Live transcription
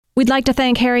We'd like to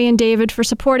thank Harry and David for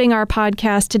supporting our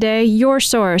podcast today, your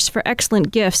source for excellent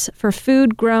gifts for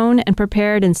food grown and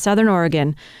prepared in Southern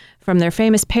Oregon. From their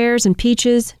famous pears and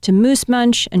peaches to moose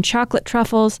munch and chocolate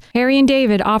truffles, Harry and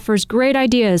David offers great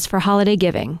ideas for holiday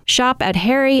giving. Shop at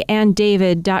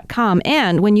harryanddavid.com,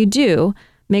 and when you do,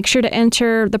 make sure to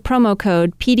enter the promo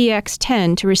code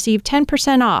PDX10 to receive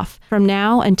 10% off from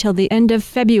now until the end of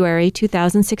February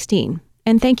 2016.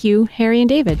 And thank you, Harry and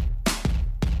David.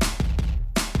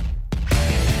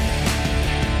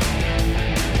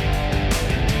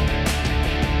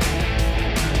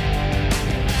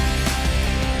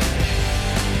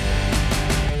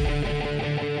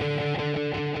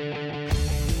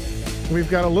 We've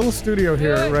got a little studio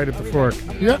here right at the Fork.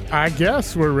 Yeah, I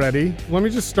guess we're ready. Let me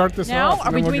just start this now? off.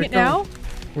 Are we doing it now?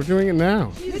 We're doing it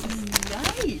now.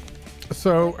 Nice.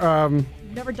 So,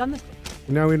 We've never done this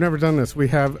before. no, we've never done this. We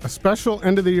have a special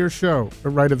end-of-the-year show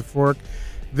at Right at the Fork.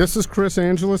 This is Chris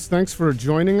Angeles. Thanks for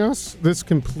joining us. This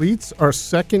completes our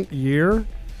second year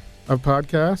of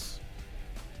podcasts.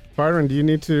 Byron, do you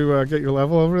need to get your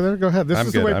level over there? Go ahead. This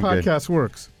is the way podcast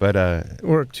works. But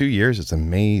 2 years, it's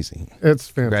amazing. It's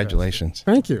fantastic. Congratulations.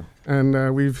 Thank you. And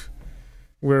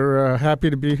we're happy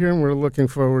to be here, and we're looking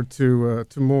forward to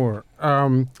more.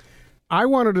 I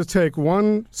wanted to take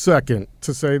 1 second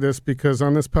to say this because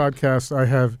on this podcast I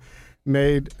have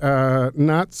made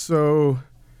not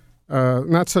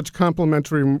such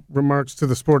complimentary remarks to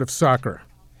the sport of soccer.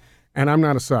 And I'm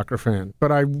not a soccer fan,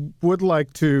 but I would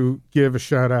like to give a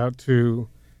shout out to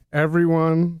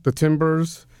everyone, the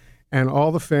Timbers, and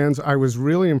all the fans. I was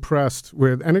really impressed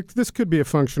with, and this could be a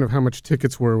function of how much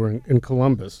tickets were in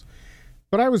Columbus,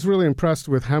 but I was really impressed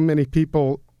with how many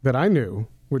people that I knew,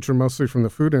 which are mostly from the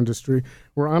food industry,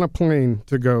 were on a plane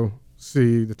to go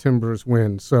see the Timbers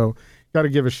win. So got to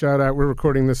give a shout out. We're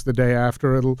recording this the day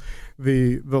after.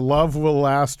 The love will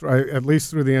last at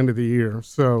least through the end of the year.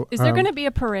 So is there going to be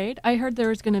a parade? I heard there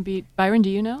was going to be. Byron, do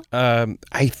you know?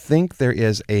 I think there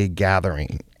is a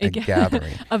gathering. A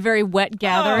gathering. A very wet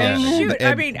gathering. Oh, shoot.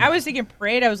 I mean, I was thinking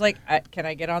parade. I was like, can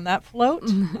I get on that float?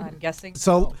 I'm guessing.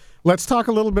 So let's talk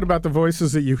a little bit about the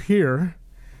voices that you hear.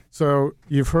 So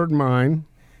you've heard mine.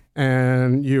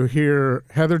 And you hear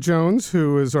Heather Jones,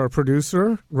 who is our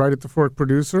producer, Right at the Fork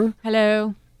producer.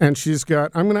 Hello. And she's got,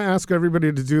 I'm going to ask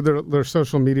everybody to do their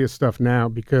social media stuff now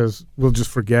because we'll just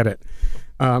forget it.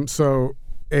 So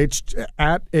at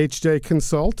HJ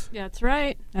Consult. Yeah, that's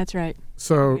right. That's right.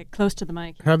 So get close to the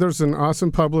mic. Heather's an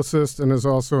awesome publicist and is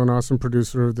also an awesome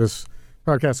producer of this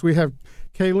podcast. We have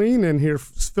Kayleen in here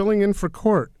filling in for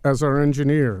Court as our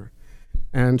engineer.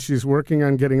 And she's working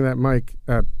on getting that mic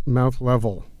at mouth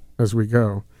level as we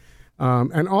go.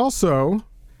 And also,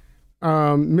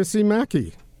 Missy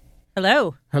Maki.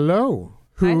 Hello. Hello.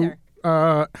 Who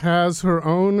has her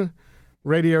own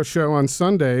radio show on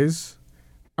Sundays,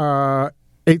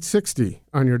 860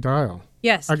 on your dial.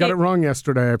 Yes. I got it wrong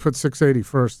yesterday. I put 680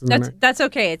 first. And that's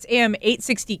okay. It's AM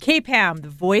 860 KPAM, the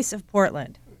voice of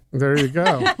Portland. There you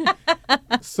go.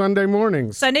 Sunday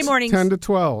mornings. 10 to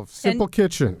 12. Simple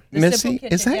Kitchen. Missy,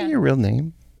 is that your real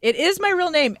name? It is my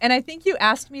real name, and I think you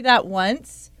asked me that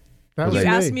once. That you was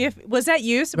asked me. me if was that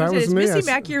you? That was is me. Missy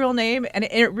Maki your real name? And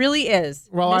it really is.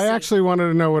 Well, Missy. I actually wanted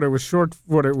to know what it was short.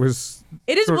 What it was.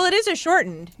 It is. Well, it is a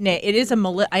shortened name. It is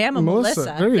a I am a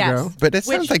Melissa. There you yes. go. But it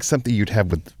sounds like something you'd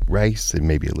have with rice and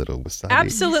maybe a little wasabi.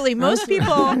 Absolutely. Most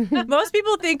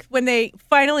people think when they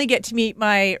finally get to meet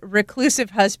my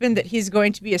reclusive husband that he's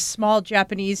going to be a small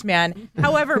Japanese man.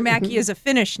 However, Maki is a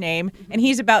Finnish name, and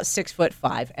he's about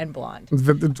 6'5" and blonde.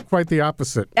 Quite the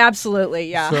opposite.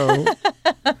 Absolutely. Yeah.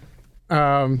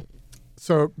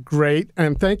 So great,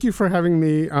 and thank you for having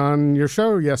me on your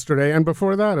show yesterday and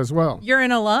before that as well. You're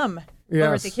an alum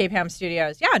over at the KPAM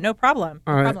Studios. Yeah, no problem.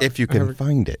 If you can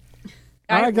find it.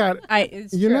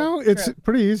 It's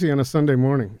pretty easy on a Sunday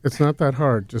morning. It's not that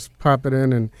hard. Just pop it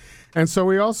in. And so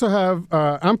we also have,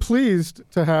 I'm pleased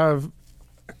to have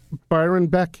Byron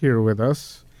Beck here with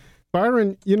us.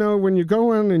 Byron, when you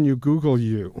go in and you Google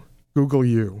you,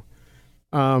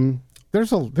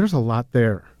 there's a lot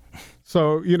there.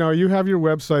 So, you have your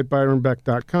website,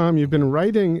 byronbeck.com. You've been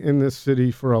writing in this city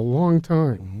for a long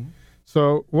time. Mm-hmm.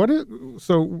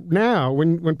 So now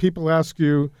when people ask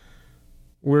you,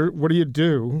 what do you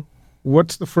do?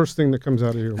 What's the first thing that comes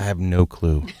out of your mouth? I have no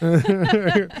clue.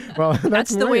 Well,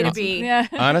 that's the way awesome. to be. Yeah.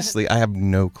 Honestly, I have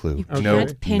no clue. You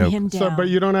can't pin him down. So, but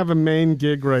you don't have a main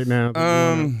gig right now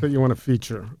that you want to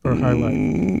feature or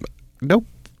highlight? Nope.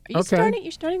 You're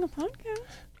starting a podcast?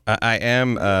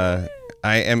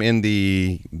 I am in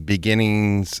the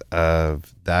beginnings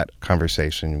of that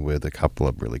conversation with a couple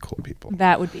of really cool people.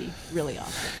 That would be really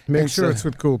awesome. Make sure it's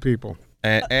with cool people.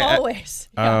 Always.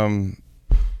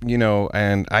 You know,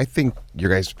 and I think your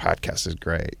guys' podcast is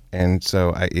great. And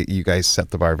so you guys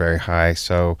set the bar very high.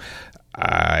 So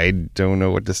I don't know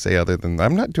what to say other than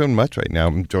I'm not doing much right now.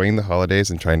 I'm enjoying the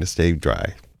holidays and trying to stay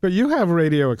dry. But you have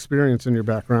radio experience in your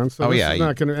background. So this is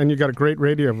not gonna, and you got a great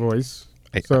radio voice.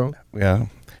 Yeah.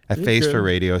 A face for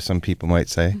radio, some people might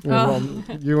say. Yeah, well,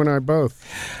 you and I both.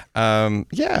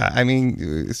 Yeah, I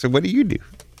mean, so what do you do?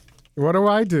 What do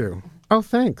I do? Oh,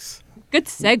 thanks. Good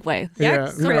segue. Yeah,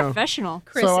 So professional.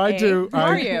 Chris so I A. do. Who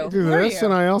are I you? do this,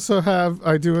 and I also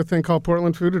I do a thing called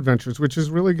Portland Food Adventures, which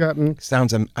has really gotten.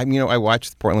 I watch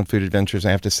the Portland Food Adventures. And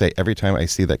I have to say, every time I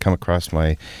see that come across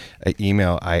my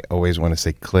email, I always want to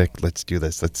say, "Click, let's do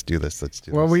this, let's do this, let's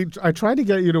do this." Well, I tried to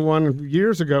get you to one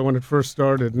years ago when it first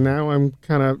started. Now I'm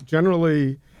kind of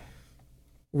generally.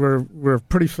 We're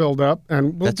pretty filled up,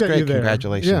 and we'll That's get great. you there.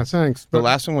 Congratulations. Yeah, thanks. The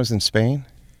last one was in Spain.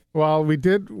 Well, we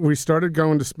started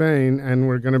going to Spain, and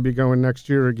we're going to be going next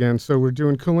year again. So we're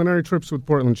doing culinary trips with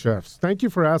Portland chefs. Thank you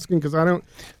for asking, because I don't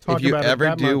talk about it that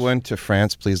much. If you ever do one to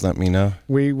France, please let me know.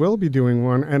 We will be doing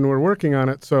one, and we're working on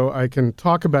it, so I can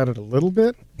talk about it a little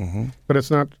bit, but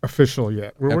it's not official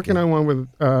yet. We're working on one with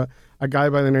a guy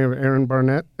by the name of Aaron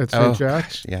Barnett at St.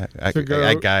 Jack's. Yeah,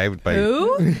 a guy by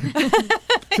Who?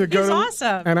 He's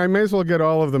awesome. And I may as well get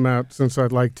all of them out since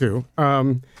I'd like to.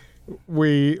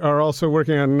 We are also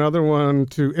working on another one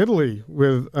to Italy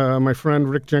with my friend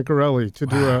Rick Gencarelli to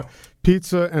do a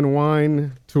pizza and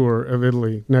wine tour of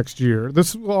Italy next year.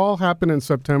 This will all happen in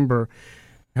September.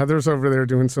 Heather's over there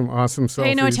doing some awesome selfies.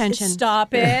 Pay no attention.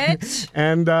 Stop it.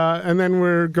 And then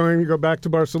we're going to go back to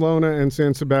Barcelona and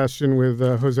San Sebastian with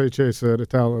Jose Chesa at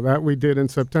Ataula. That we did in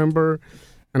September,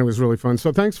 and it was really fun.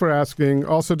 So thanks for asking.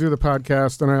 Also do the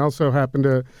podcast, and I also happen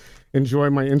to enjoy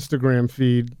my Instagram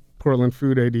feed, Portland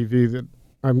Food ADV, that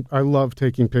I love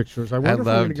taking pictures. I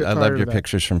love your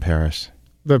pictures from Paris.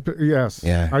 Yes.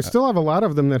 Yeah. I still have a lot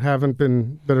of them that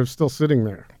are still sitting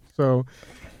there. So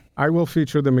I will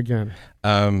feature them again.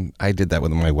 I did that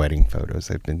with my wedding photos.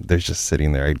 They're just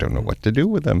sitting there. I don't know what to do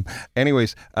with them.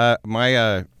 Anyways,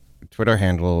 my Twitter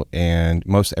handle and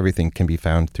most everything can be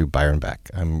found through Byron Beck.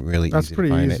 I'm really That's easy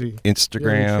pretty to find easy. it.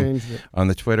 Instagram, on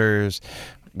the Twitters,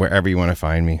 wherever you want to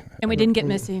find me. And we didn't get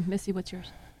Missy. Missy, what's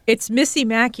yours? It's Missy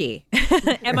Maki,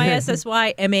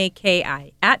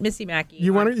 MISSYMAKI at Missy Maki.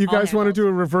 You guys want to do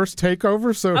a reverse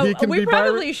takeover so he can be Byron? We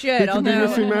probably should. He can be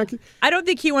Missy Maki. I don't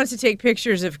think he wants to take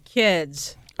pictures of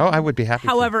kids. Oh, I would be happy.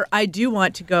 However, I do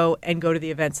want to go to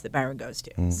the events that Byron goes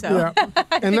to. So, yeah.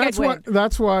 And that's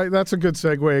a good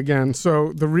segue again. So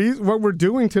what we're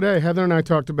doing today, Heather and I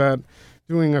talked about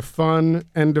doing a fun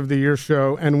end of the year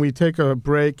show, and we take a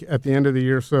break at the end of the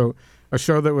year. So a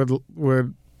show that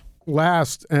would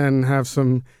last and have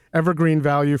some evergreen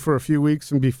value for a few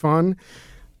weeks and be fun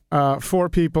for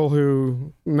people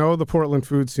who know the Portland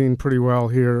food scene pretty well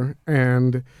here,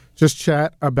 and just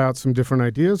chat about some different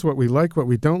ideas, what we like, what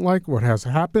we don't like, what has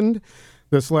happened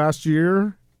this last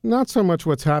year. Not so much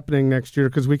what's happening next year,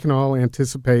 because we can all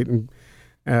anticipate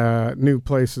new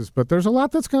places, but there's a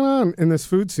lot that's going on in this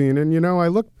food scene. And I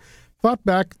thought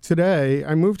back today,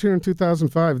 I moved here in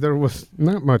 2005, there was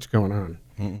not much going on.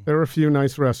 There were a few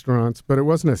nice restaurants, but it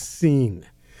wasn't a scene.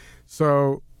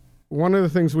 So one of the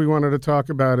things we wanted to talk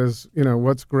about is,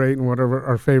 what's great and what are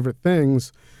our favorite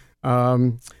things.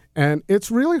 And it's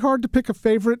really hard to pick a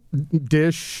favorite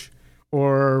dish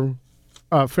or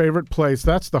a favorite place.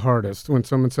 That's the hardest when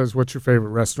someone says, what's your favorite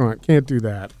restaurant? Can't do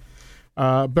that.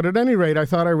 But at any rate, I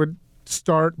thought I would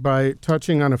start by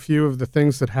touching on a few of the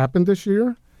things that happened this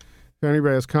year. If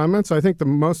anybody has comments, I think the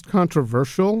most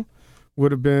controversial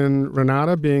would have been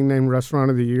Renata being named Restaurant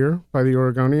of the Year by the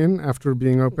Oregonian after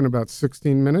being open about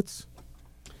 16 minutes.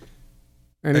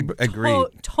 Agreed.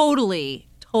 Totally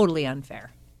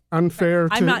unfair. Unfair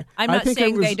to... I'm not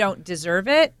saying they don't deserve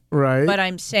it. Right. But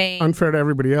I'm saying... unfair to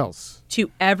everybody else. To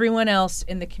everyone else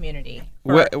in the community.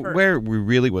 Where we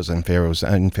really was unfair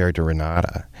to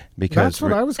Renata. Because that's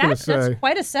what I was going to say. That's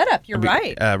quite a setup. You're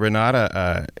right.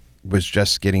 Renata... was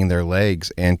just getting their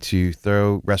legs, and to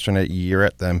throw Restaurant of the Year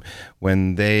at them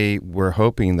when they were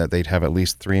hoping that they'd have at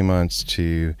least 3 months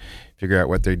to figure out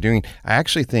what they're doing. I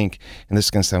actually think, and this is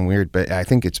going to sound weird, but I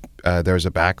think it's there's a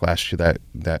backlash to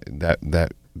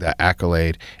that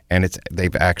accolade, and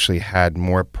they've actually had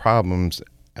more problems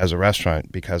as a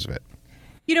restaurant because of it.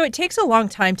 It takes a long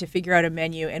time to figure out a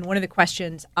menu, and one of the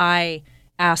questions I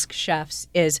ask chefs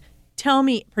is, tell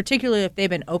me, particularly if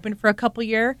they've been open for a couple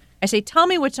years, I say, tell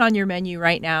me what's on your menu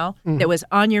right now that was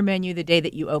on your menu the day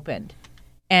that you opened.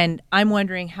 And I'm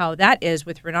wondering how that is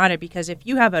with Renata, because if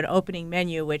you have an opening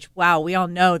menu, which, wow, we all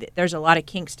know that there's a lot of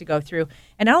kinks to go through.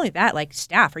 And not only that, like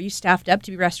staff, are you staffed up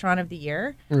to be Restaurant of the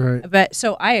Year? Right. But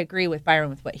so I agree with Byron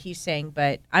with what he's saying,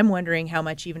 but I'm wondering how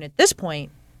much even at this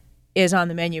point is on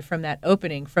the menu from that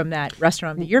opening, from that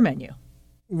Restaurant of the Year menu.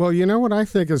 Well, you know what I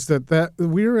think is that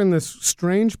we're in this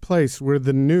strange place where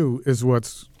the new is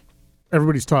what's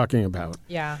everybody's talking about.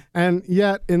 Yeah. And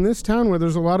yet, in this town where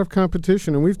there's a lot of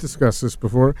competition, and we've discussed this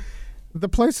before, the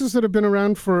places that have been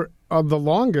around for the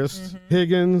longest,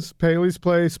 Higgins, Paley's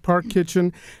Place, Park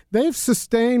Kitchen, they've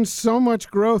sustained so much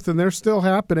growth, and they're still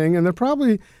happening, and they're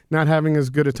probably not having as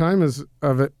good a time as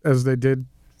they did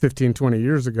 15, 20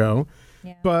 years ago.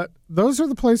 Yeah. But those are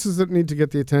the places that need to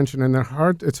get the attention, and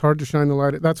it's hard to shine the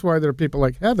light. That's why there are people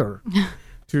like Heather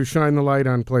to shine the light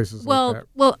on places like that.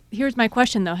 Well, here's my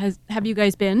question, though. Have you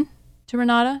guys been to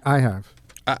Renata? I have.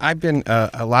 I've been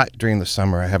a lot during the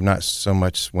summer. I have not so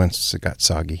much once it got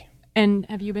soggy. And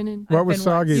have you been in? What was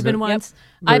soggy? You've been once.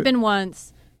 Yep. I've been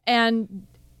once. And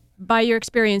by your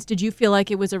experience, did you feel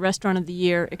like it was a Restaurant of the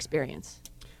Year experience?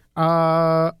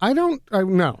 No,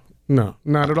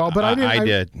 not at all. But I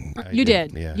did. You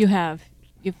did. Yeah. You have.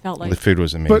 You felt like The food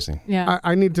was amazing. Yeah.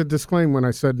 I need to disclaim when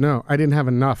I said no. I didn't have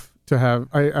enough to have.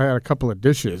 I had a couple of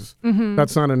dishes. Mm-hmm.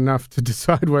 That's not enough to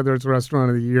decide whether it's Restaurant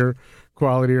of the Year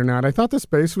quality or not. I thought the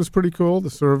space was pretty cool. The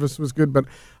service was good, but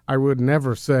I would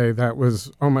never say that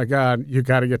was, oh my God, you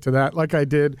got to get to that. Like I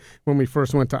did when we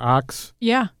first went to Ox.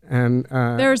 Yeah. And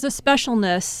there's a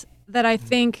specialness that I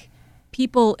think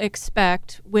people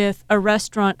expect with a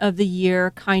Restaurant of the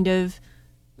Year kind of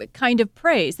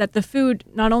praise, that the food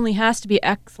not only has to be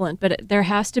excellent, but there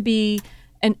has to be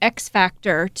an X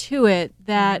factor to it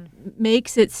that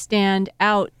makes it stand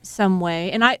out some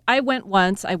way. And I went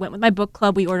once. I went with my book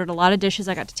club. We ordered a lot of dishes.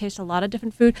 I got to taste a lot of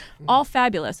different food. All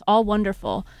fabulous. All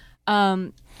wonderful.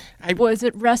 Was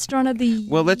it Restaurant of the Year?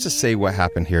 Well, let's just say what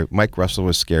happened here. Mike Russell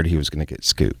was scared he was going to get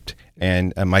scooped.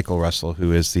 And Michael Russell,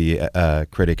 who is the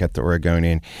critic at the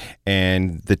Oregonian,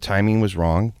 and the timing was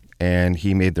wrong. And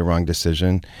he made the wrong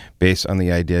decision based on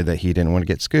the idea that he didn't want to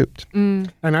get scooped.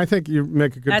 And I think you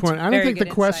make a good point. I don't think the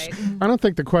question. I don't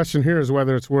think the question here is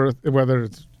whether it's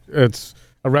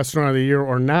a Restaurant of the Year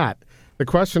or not. The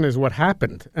question is what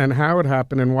happened and how it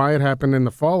happened and why it happened and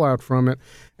the fallout from it.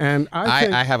 And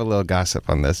I have a little gossip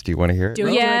on this. Do you want to hear it? Do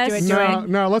it.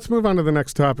 No. Let's move on to the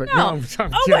next topipic. No.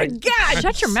 Oh my God!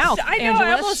 Shut your mouth. I know. Angela.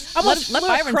 I almost let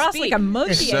Byron cross speak. like a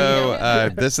monkey.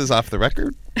 So this is off the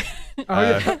record.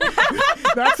 That's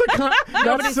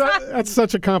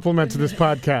such a compliment to this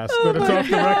podcast that it's off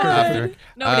the record.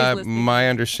 Nobody's listening. My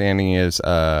understanding is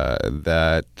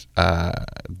that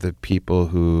the people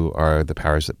who are the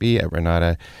powers that be at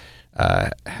Renata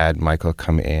had Michael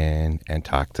come in and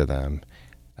talk to them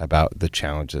about the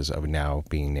challenges of now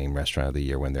being named Restaurant of the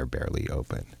Year when they're barely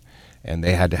open. And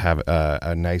they had to have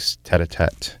a nice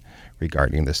tete-a-tete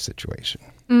regarding this situation.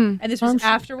 And this was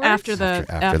afterwards? After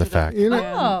the fact. You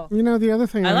know, the other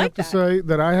thing I have to say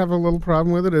that I have a little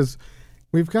problem with it is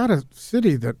we've got a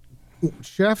city that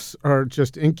chefs are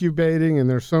just incubating, and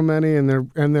there's so many, and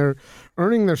they're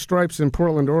earning their stripes in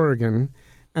Portland, Oregon,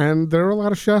 and there are a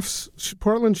lot of chefs,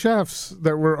 Portland chefs,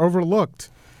 that were overlooked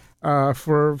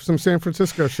for some San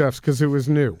Francisco chefs because it was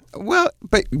new. Well,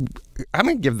 but I'm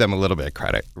going to give them a little bit of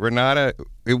credit. Renata,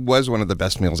 it was one of the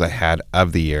best meals I had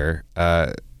of the year.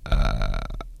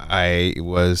 I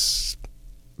was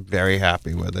very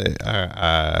happy with it.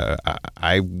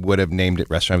 I would have named it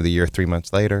Restaurant of the Year 3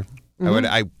 months later.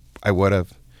 Mm-hmm. I would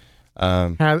have.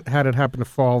 Had it happened to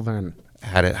fall then.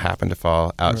 Had it happened to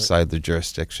fall outside the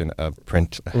jurisdiction of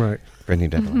printing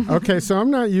deadline. Okay, so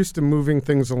I'm not used to moving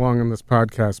things along on this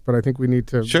podcast, but I think we need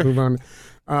to move on.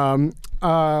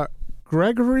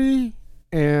 Gregory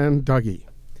and Dougie,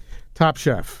 Top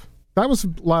Chef. That was a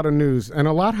lot of news, and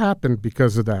a lot happened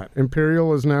because of that.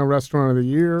 Imperial is now Restaurant of the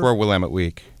Year. For Willamette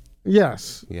Week.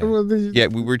 Yes. Yeah.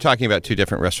 We were talking about two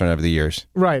different Restaurant of the Years.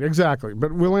 Right, exactly.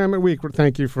 But Willamette Week,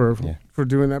 thank you for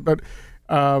doing that.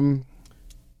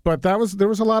 But there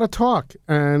was a lot of talk,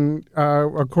 and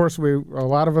of course we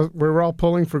were all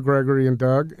pulling for Gregory and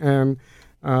Doug, and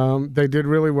they did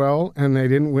really well, and they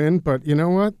didn't win. But you know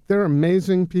what? They're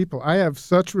amazing people. I have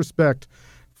such respect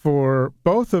for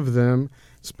both of them.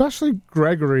 Especially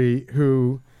Gregory,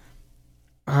 who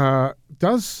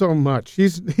does so much.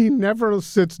 He never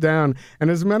sits down. And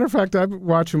as a matter of fact, I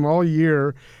watch him all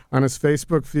year on his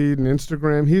Facebook feed and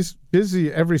Instagram. He's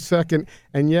busy every second.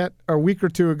 And yet, a week or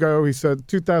two ago, he said,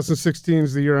 2016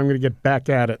 is the year I'm going to get back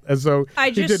at it. As though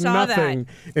he did nothing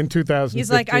in 2015.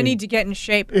 He's like, I need to get in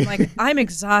shape. I'm like, I'm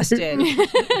exhausted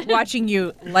watching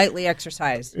you lightly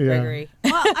exercise, Gregory.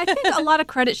 Well, I think a lot of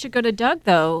credit should go to Doug,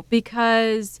 though,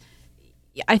 because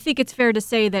I think it's fair to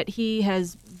say that he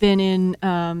has been in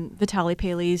Vitaly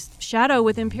Paley's shadow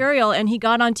with Imperial, and he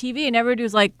got on TV, and everybody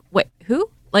was like, "Wait, who?"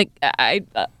 Like, I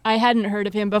hadn't heard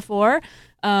of him before.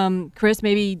 Chris,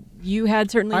 maybe you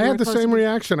had certainly. I had the same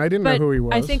reaction. I didn't know who he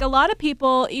was. I think a lot of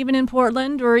people, even in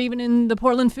Portland or even in the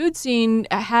Portland food scene,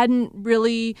 hadn't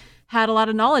really had a lot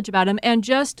of knowledge about him, and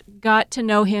just got to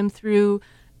know him through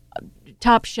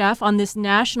Top Chef on this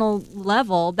national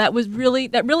level. That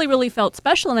really felt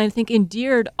special, and I think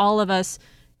endeared all of us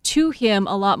to him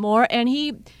a lot more. And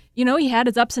he had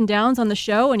his ups and downs on the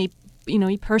show, and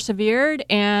he persevered,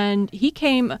 and he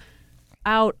came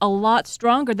out a lot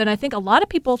stronger than I think a lot of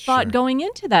people thought going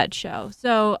into that show.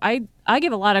 So I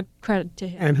give a lot of credit to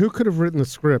him. And who could have written the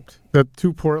script that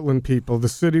two Portland people, the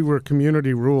city where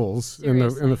community rules in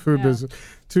the food business,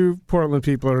 two Portland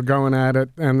people are going at it,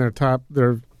 and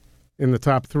they're in the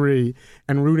top three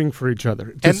and rooting for each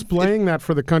other, displaying that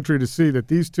for the country to see that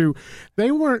these two,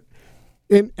 they weren't.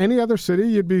 In any other city,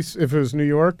 you'd be, if it was New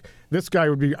York, this guy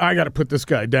would be, I got to put this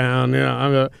guy down.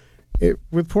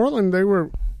 With Portland, they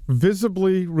were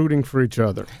visibly rooting for each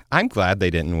other. I'm glad they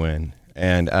didn't win.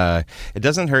 And it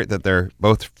doesn't hurt that they're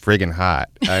both friggin' hot.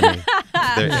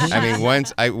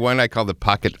 One I call the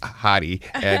pocket hottie,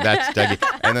 and that's Dougie.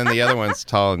 And then the other one's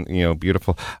tall and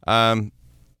beautiful.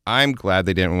 I'm glad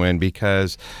they didn't win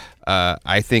because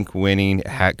I think winning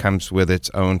comes with its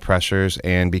own pressures,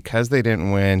 and because they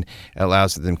didn't win, it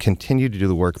allows them to continue to do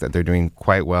the work that they're doing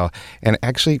quite well. And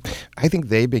actually, I think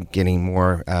they've been getting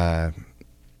more.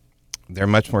 They're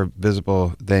much more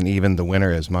visible than even the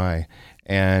winner is Mai.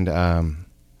 And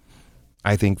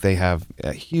I think they have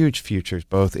huge futures,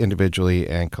 both individually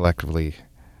and collectively.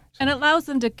 And it allows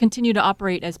them to continue to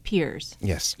operate as peers.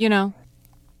 Yes. On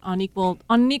an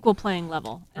equal playing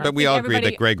level. And but we all agree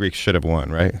that Gregory should have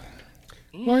won, right?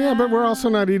 Well, yeah, but we're also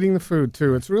not eating the food,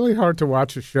 too. It's really hard to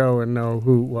watch a show and know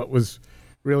what was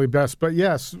really best. But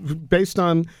yes, based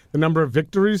on the number of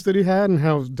victories that he had and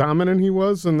how dominant he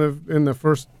was in the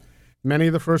first many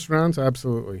of the first rounds,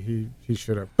 absolutely, he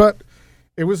should have. But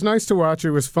it was nice to watch.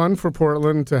 It was fun for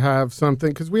Portland to have something,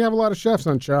 because we have a lot of chefs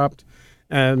on Chopped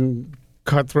and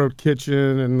Cutthroat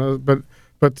Kitchen,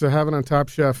 but to have it on Top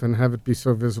Chef and have it be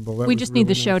so visible, we just need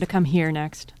the show to come here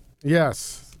next.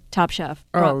 Yes. Top Chef.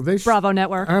 Bravo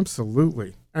Network.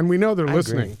 Absolutely. And we know they're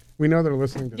listening. Agree. We know they're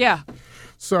listening to Yeah. us.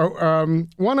 So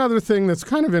one other thing that's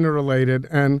kind of interrelated,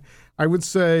 and I would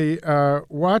say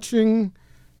watching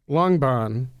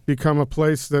Langbaan become a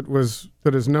place that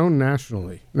is known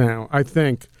nationally now, I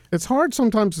think. It's hard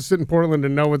sometimes to sit in Portland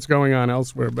and know what's going on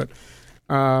elsewhere, but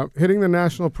hitting the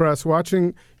national press,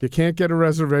 watching, you can't get a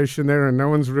reservation there, and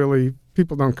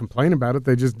people don't complain about it,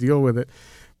 they just deal with it.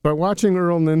 But watching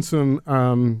Earl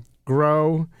Ninsom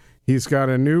grow, he's got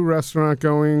a new restaurant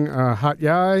going, Hot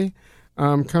Yai,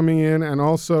 coming in, and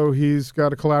also he's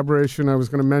got a collaboration. I was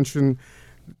going to mention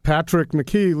Patrick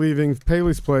McKee leaving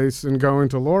Paley's place and going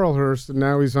to Laurelhurst, and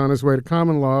now he's on his way to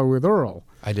common law with Earl.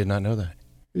 I did not know that.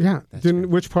 Yeah.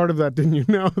 Which part of that didn't you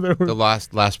know? The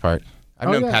last part. I've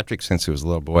known Patrick since he was a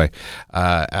little boy.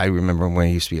 I remember when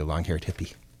he used to be a long-haired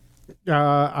hippie.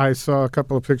 I saw a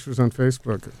couple of pictures on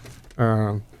Facebook.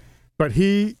 But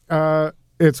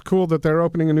it's cool that they're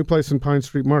opening a new place in Pine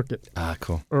Street Market. Ah,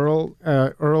 cool.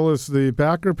 Earl is the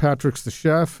backer, Patrick's the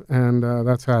chef, and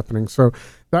that's happening. So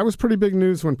that was pretty big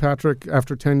news when Patrick,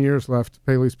 after 10 years, left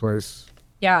Paley's place.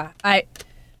 Yeah,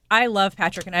 I love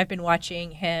Patrick, and I've been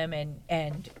watching him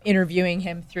and interviewing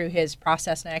him through his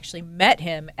process, and I actually met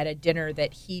him at a dinner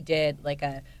that he did, like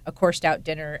a coursed out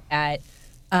dinner at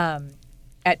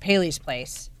Paley's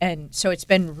place. And so it's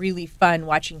been really fun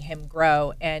watching him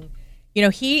grow. And,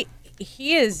 he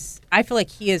is, I feel like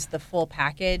he is the full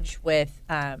package with,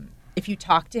 if you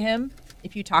talk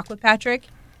with Patrick,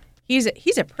 he's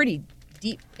a pretty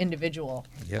deep individual.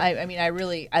 Yep.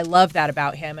 I love that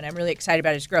about him, and I'm really excited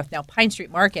about his growth. Now, Pine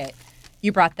Street Market,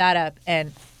 you brought that up,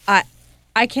 and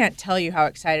I can't tell you how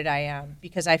excited I am,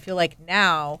 because I feel like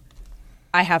now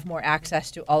I have more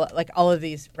access to all of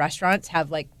these restaurants have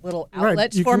like little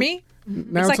outlets for me.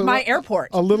 Now it's like my airport.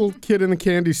 A little kid in a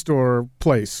candy store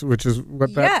place, which is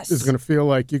what that is going to feel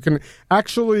like. You can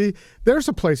actually, there's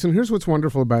a place, and here's what's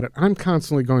wonderful about it. I'm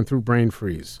constantly going through brain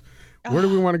freeze. Where do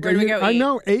we want to go? I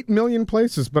know 8 million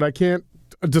places, but I can't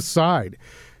decide.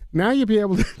 Now you'll be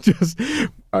able to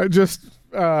just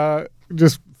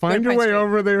find your way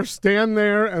over there, stand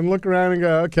there, and look around and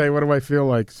go, okay, what do I feel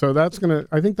like? So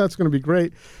I think that's going to be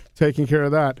great, taking care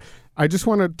of that. I just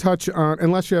want to touch on,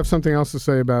 unless you have something else to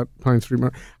say about Pine Street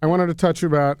Market, I wanted to touch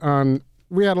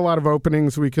we had a lot of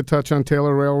openings. We could touch on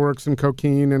Taylor Railworks and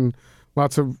Coquine and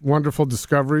lots of wonderful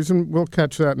discoveries, and we'll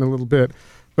catch that in a little bit.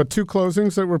 But 2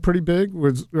 closings that were pretty big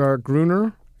was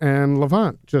Gruner and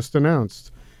Levant just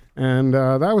announced. And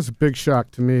that was a big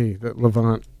shock to me that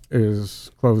Levant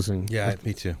is closing. Yeah,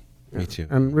 me too. Me too.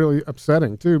 And really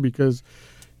upsetting, too, because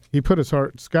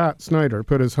Scott Snyder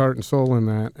put his heart and soul in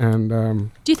that. And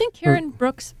do you think Karen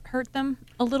Brooks hurt them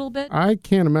a little bit? I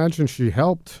can't imagine she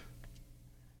helped.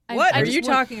 What are you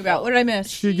talking about? What did I miss?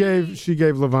 She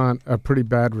gave Levant a pretty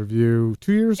bad review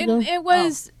 2 years ago.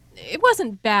 It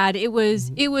wasn't bad. It was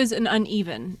an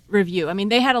uneven review. I mean,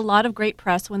 they had a lot of great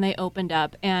press when they opened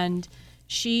up, and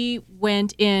she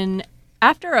went in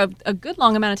after a good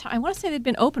long amount of time. I want to say they'd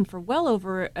been open for well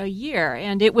over a year,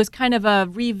 and it was kind of a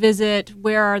revisit,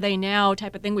 where are they now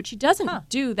type of thing, which she doesn't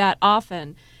do that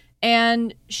often.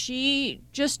 And she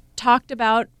just talked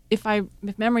about, if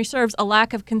memory serves, a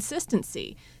lack of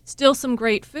consistency. Still some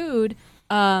great food.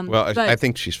 Well, I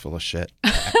think she's full of shit.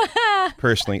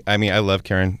 Personally, I mean, I love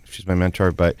Karen. She's my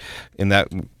mentor, but in that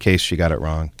case, she got it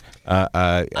wrong.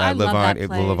 Levant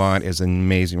is an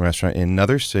amazing restaurant in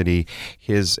another city.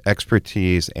 His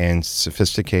expertise and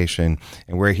sophistication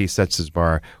and where he sets his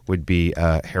bar would be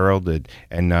heralded,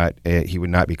 and he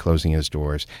would not be closing his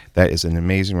doors. That is an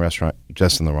amazing restaurant,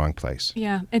 just in the wrong place.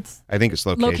 Yeah, I think it's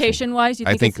location. Location-wise,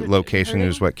 I think location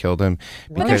is what killed him.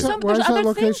 But there's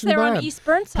other things there on East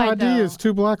Burnside, Paddy is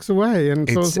 2 blocks away, and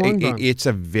so is Langbaan. It's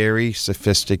a very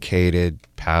sophisticated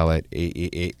palate.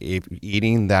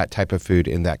 Eating that type of food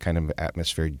in that kind of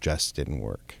atmosphere just didn't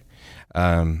work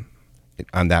on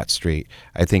that street.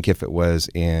 I think if it was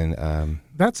in...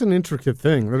 That's an intricate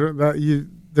thing.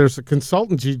 There's a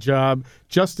consultancy job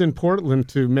just in Portland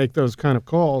to make those kind of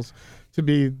calls, to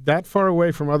be that far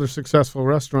away from other successful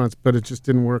restaurants, but it just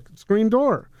didn't work. Screen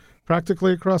Door,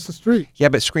 practically across the street. Yeah,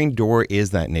 but Screen Door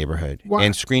is that neighborhood. What?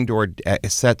 And Screen Door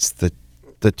sets the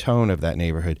tone of that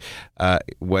neighborhood.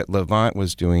 What Levant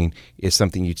was doing is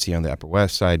something you'd see on the Upper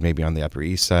West Side, maybe on the Upper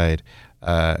East Side.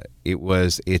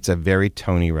 It's a very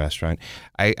Tony restaurant.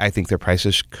 I think their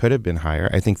prices could have been higher.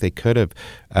 I think they could have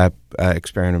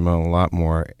experimented a lot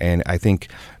more. And I think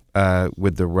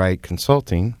with the right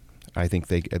consulting, I think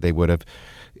they would have.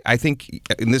 I think,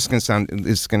 and this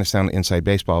is going to sound inside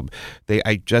baseball.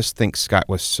 I just think Scott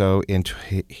was so into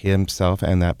himself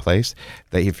and that place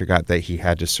that he forgot that he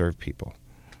had to serve people.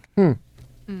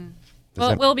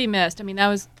 Well, it will be missed. I mean, that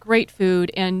was great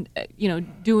food, and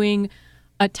doing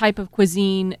a type of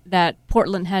cuisine that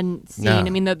Portland hadn't seen. No. I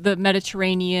mean, the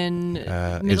Mediterranean,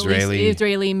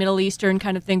 Israeli, Middle Eastern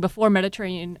kind of thing before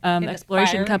Mediterranean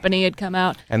Exploration Company had come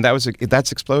out. And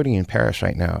that's exploding in Paris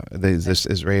right now. This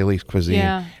Israeli cuisine.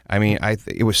 Yeah. I mean,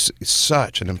 it was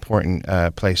such an important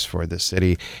place for this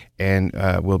city, and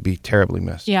will be terribly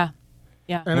missed. Yeah.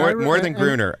 Yeah. More than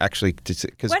Gruner, actually.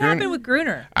 What happened with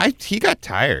Gruner? He got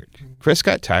tired. Chris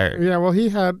got tired. Yeah, well, he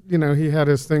had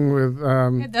his thing with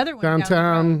the other one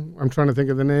downtown. I'm trying to think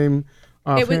of the name.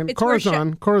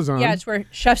 Corazon. Yeah, it's where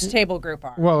Chef's Table Group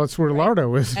are. Well, it's where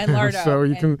Lardo is. And Lardo. So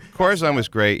you can. Corazon was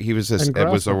great. It was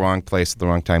the wrong place at the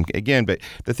wrong time again. But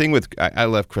the thing with I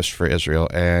love Christopher Israel,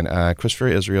 and Christopher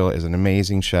Israel is an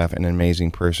amazing chef and an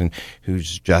amazing person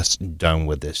who's just done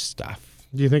with this stuff.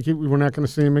 Do you think we're not going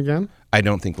to see him again? I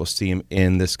don't think we'll see him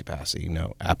in this capacity.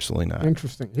 No, absolutely not.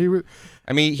 Interesting. He was.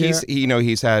 I mean,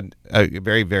 he's had a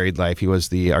very varied life. He was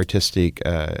the artistic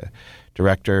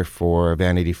director for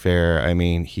Vanity Fair. I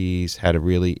mean, he's had a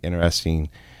really interesting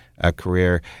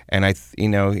career, and I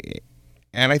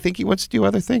think he wants to do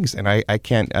other things, and I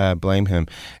can't blame him.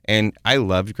 And I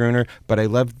loved Gruner, but I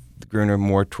loved Gruner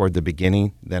more toward the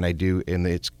beginning than I do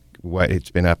in what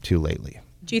it's been up to lately.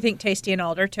 Do you think Tasty and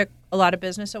Alder took a lot of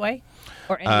business away,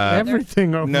 or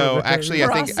everything over No, there? actually,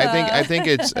 I think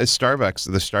it's a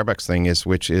Starbucks. The Starbucks thing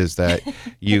which is that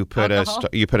you put a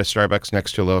Starbucks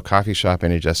next to a little coffee shop,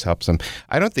 and it just helps them.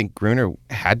 I don't think Gruner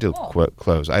had to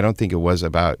close. I don't think it was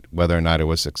about whether or not it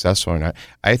was successful or not.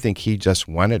 I think he just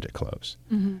wanted to close.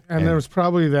 Mm-hmm. And there was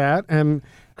probably that, and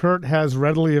Kurt has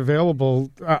readily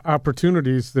available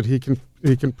opportunities that he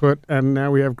can put, and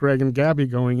now we have Greg and Gabby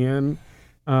going in,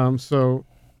 so.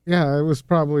 Yeah, it was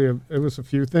probably a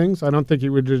few things. I don't think he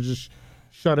would have just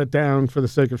shut it down for the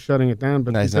sake of shutting it down.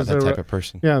 But he's not that type of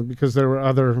person. Yeah, because there were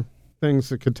other things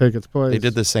that could take its place. They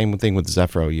did the same thing with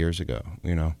Zeffro years ago,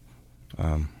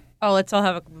 let's all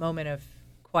have a moment of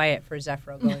quiet for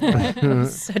Zeffro going on.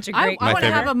 Such a great I want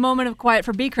to have a moment of quiet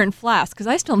for Beaker and Flask, because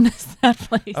I still miss that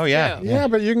place. Oh, yeah. Too. Yeah,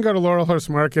 but you can go to Laurelhurst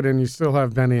Market and you still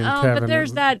have Benny and Kevin. But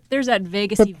there's that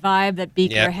Vegas-y vibe that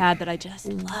Beaker had that I just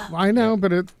love. I know,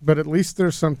 but at least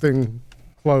there's something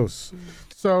close.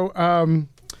 So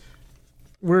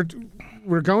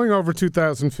we're going over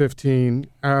 2015,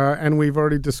 and we've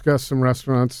already discussed some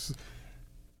restaurants.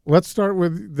 Let's start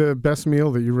with the best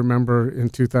meal that you remember in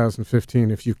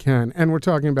 2015, if you can. And we're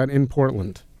talking about in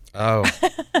Portland. Oh,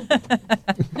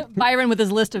 Byron with his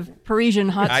list of Parisian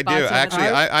hot I spots. do. Actually,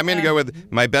 I'm going to go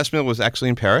with my best meal was actually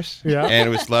in Paris. Yeah. And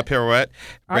it was La Pirouette.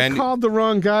 I called the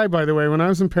wrong guy, by the way. When I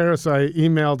was in Paris, I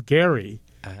emailed Gary,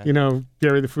 you know,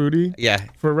 Gary the foodie,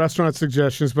 for restaurant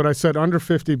suggestions, but I said under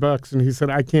 $50, and he said,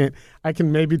 I can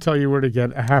maybe tell you where to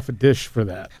get a half a dish for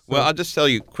that. So, well, I'll just tell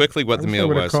you quickly what the meal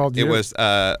was. It was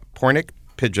Pornic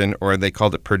pigeon, or they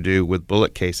called it Perdue, with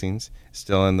bullet casings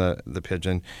still in the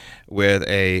pigeon, with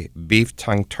a beef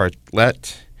tongue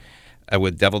tartlet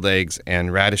with deviled eggs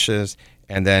and radishes,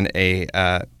 and then a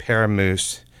pear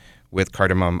mousse with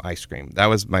cardamom ice cream. That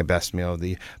was my best meal of the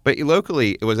year. But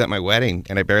locally, it was at my wedding,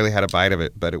 and I barely had a bite of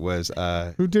it, but it was...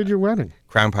 Who did your wedding?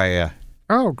 Crown Paella.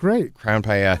 Oh, great. Crown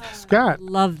Paella. Scott.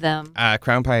 Love them.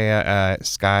 Crown Paella,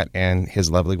 Scott and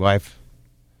his lovely wife.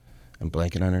 I'm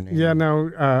blanking on her name. Yeah, no,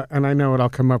 and I know it. I'll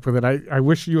come up with it. I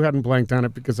wish you hadn't blanked on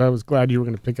it because I was glad you were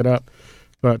going to pick it up,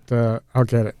 but I'll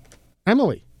get it.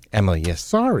 Emily, yes.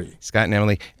 Sorry. Scott and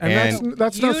Emily. And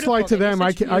that's no slight to them.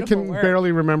 I can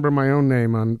barely remember my own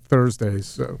name on Thursdays.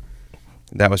 So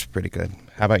that was pretty good.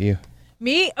 How about you?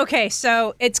 Me? Okay,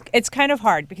 so it's kind of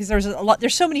hard because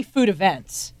there's so many food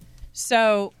events.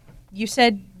 So you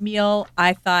said meal.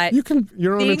 I thought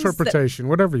your own interpretation,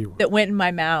 whatever you want. That went in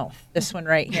my mouth. This one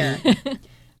right here.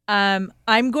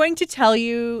 I'm going to tell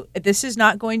you, this is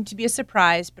not going to be a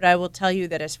surprise, but I will tell you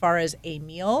that as far as a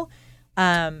meal,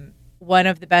 one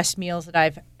of the best meals that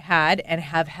I've had and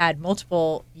have had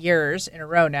multiple years in a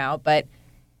row now, but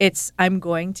I'm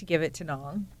going to give it to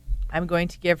Nong. I'm going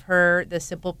to give her the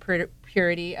simple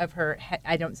purity of her,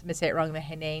 I don't say it wrong, the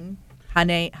Hainan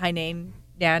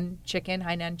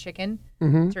chicken.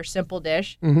 Mm-hmm. It's her simple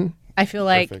dish. Mm-hmm. I feel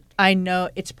like I know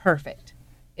it's perfect.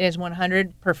 It is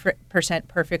 100%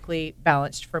 perfectly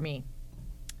balanced for me.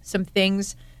 Some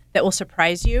things that will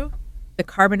surprise you: the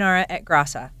carbonara at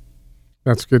Grassa.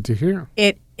 That's good to hear.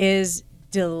 It is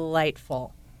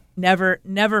delightful.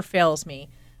 Never fails me.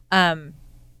 I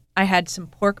had some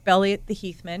pork belly at the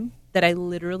Heathman that I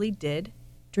literally did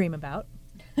dream about.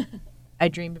 I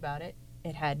dreamed about it.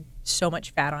 It had so much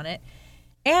fat on it.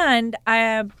 And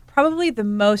probably the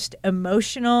most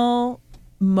emotional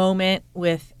moment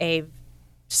with a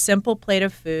simple plate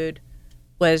of food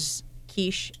was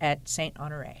quiche at Saint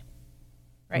Honore.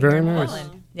 Right Very here in nice.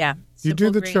 Portland. Yeah. You do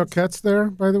the greens. choquettes there,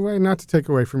 by the way? Not to take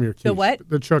away from your quiche. The what?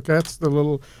 The choquettes, the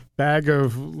little bag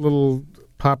of little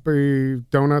poppy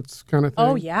donuts kind of thing.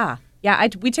 Oh, yeah. Yeah,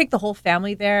 we take the whole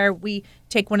family there. We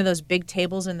take one of those big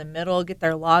tables in the middle, get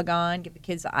their log on, give the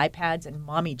kids the iPads, and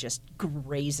mommy just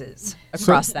grazes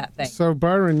across that thing. So,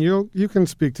 Byron, you can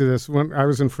speak to this. When I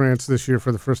was in France this year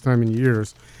for the first time in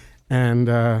years, and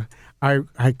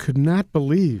I could not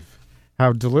believe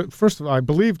how first of all, I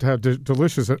believed how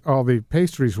delicious all the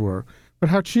pastries were, but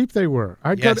how cheap they were.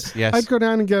 I'd go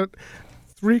down and get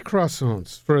 3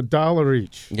 croissants for $1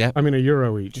 each. Yeah. I mean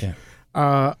 €1 each. Yeah.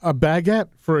 A baguette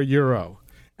for €1,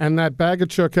 and that bag of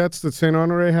choquettes that Saint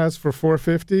Honore has for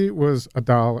 $4.50 was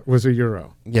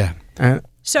 €1. Yeah.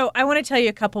 So I want to tell you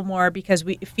a couple more because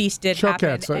feast did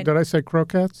choquettes. happen. Did I say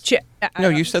croquettes? No,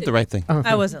 you said the right thing.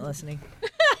 I wasn't listening.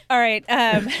 All right,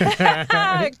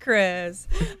 Chris.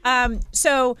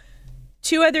 So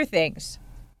 2 other things.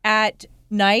 At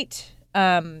night,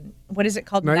 what is it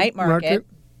called? Night market.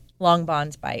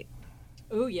 Langbaan's Bite.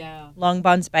 Oh, yeah.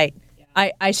 Langbaan's Bite.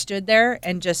 I stood there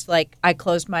and just I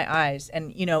closed my eyes,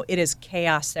 and it is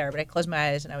chaos there, but I closed my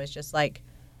eyes and I was just like,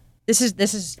 this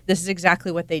is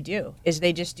exactly what they do. Is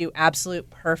they just do absolute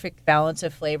perfect balance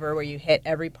of flavor where you hit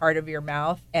every part of your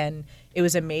mouth, and it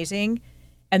was amazing.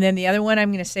 And then the other one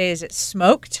I'm going to say is it's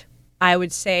smoked. I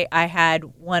would say I had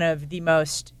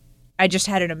I just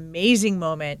had an amazing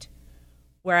moment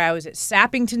where I was at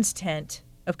Sappington's tent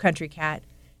of Country Cat,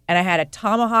 and I had a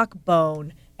tomahawk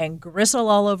bone and gristle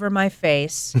all over my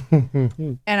face,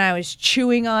 and I was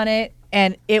chewing on it,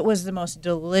 and it was the most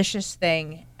delicious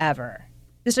thing ever.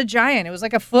 Just a giant. It was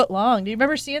like a foot long. Do you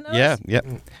remember seeing those? Yeah.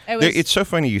 It's so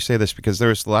funny you say this because there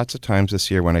was lots of times this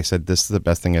year when I said this is the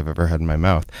best thing I've ever had in my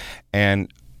mouth,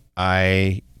 and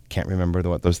I can't remember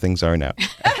what those things are now.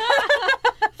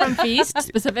 From Feast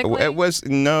specifically? It was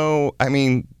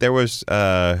there was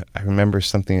I remember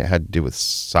something that had to do with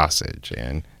sausage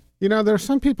and. There are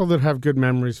some people that have good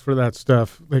memories for that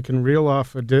stuff. They can reel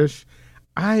off a dish.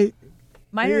 As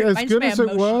good as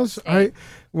it was,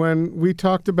 when we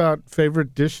talked about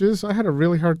favorite dishes, I had a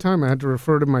really hard time. I had to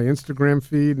refer to my Instagram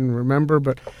feed and remember,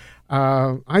 but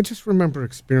I just remember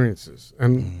experiences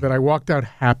and that I walked out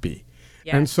happy.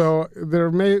 Yes. And so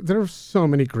there are so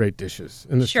many great dishes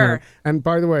in this Sure. town. And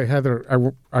by the way,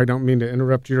 Heather, I don't mean to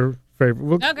interrupt your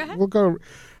favorite. No, go ahead. We'll go.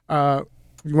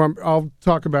 I'll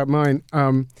talk about mine.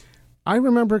 I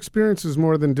remember experiences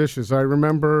more than dishes. I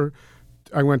remember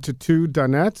I went to 2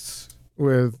 Donettes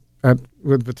with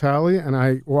Vitaly, and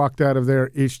I walked out of there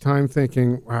each time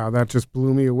thinking, wow, that just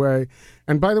blew me away.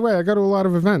 And by the way, I go to a lot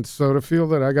of events, so to feel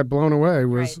that I got blown away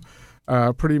was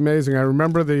pretty amazing. I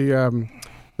remember the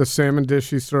salmon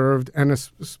dish he served, and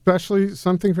especially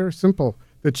something very simple,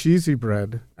 the cheesy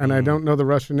bread. And I don't know the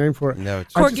Russian name for it. No,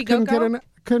 it's I just couldn't get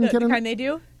The kind they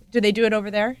do? Do they do it over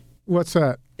there? What's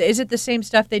that? Is it the same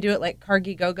stuff they do at like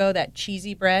Kargi Go-Go, that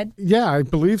cheesy bread? Yeah, I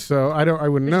believe so. I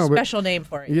wouldn't There's know. a special name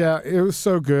for it. Yeah, it was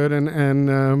so good,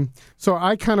 and so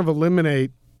I kind of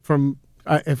eliminate from.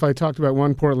 If I talked about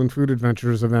one Portland Food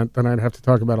Adventures event, then I'd have to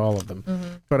talk about all of them.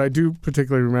 Mm-hmm. But I do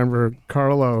particularly remember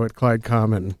Carlo at Clyde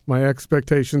Common. My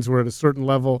expectations were at a certain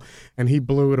level, and he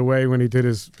blew it away when he did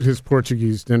his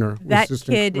Portuguese dinner. It was That just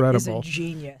kid incredible. is a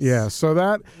genius. Yeah, so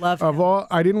that Love of him. all,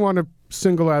 I didn't want to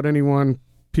single out any one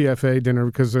PFA dinner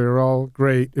because they're all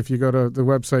great. If you go to the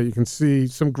website, you can see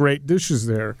some great dishes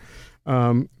there.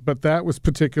 But that was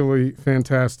particularly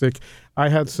fantastic.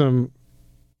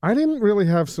 I didn't really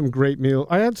have some great meal.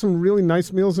 I had some really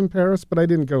nice meals in Paris, but I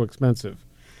didn't go expensive.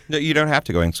 No, you don't have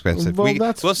to go expensive. Well,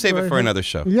 We'll save it for another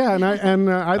show. Yeah, and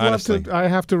I'd Honestly. love to. I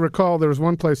have to recall there was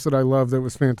one place that I loved that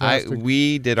was fantastic.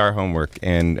 We did our homework,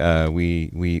 and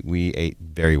we ate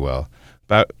very well.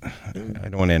 But I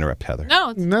don't want to interrupt Heather.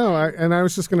 No, I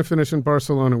was just going to finish in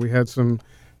Barcelona. We had some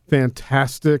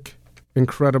fantastic,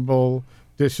 incredible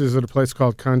dishes at a place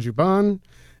called Can Jubany,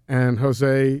 and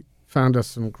Jose found us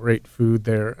some great food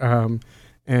there.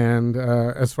 And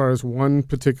as far as one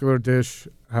particular dish,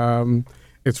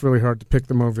 it's really hard to pick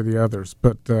them over the others.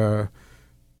 But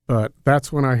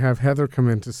that's when I have Heather come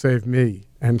in to save me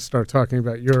and start talking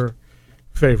about your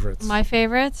favorites. my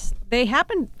favorites, they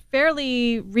happened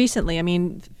fairly recently. I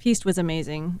mean, Feast was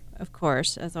amazing, of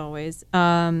course, as always.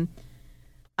 I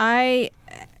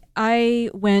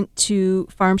went to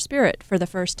Farm Spirit for the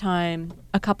first time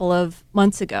a couple of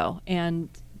months ago, and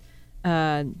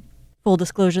full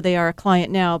disclosure, they are a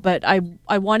client now, but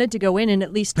I wanted to go in and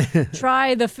at least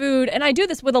try the food. And I do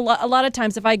this with a lot of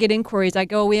times. If I get inquiries, I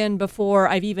go in before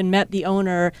I've even met the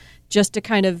owner, just to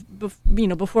kind of,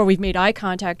 before we've made eye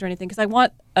contact or anything, because I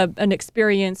want an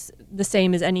experience the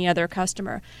same as any other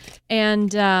customer.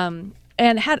 And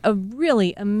had a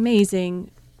really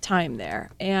amazing time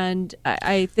there. And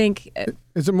I think...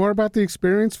 Is it more about the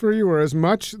experience for you, or as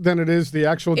much than it is the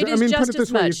actual... It is put just it this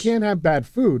as way, you much. can't have bad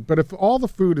food, but if all the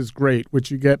food is great, which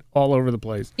you get all over the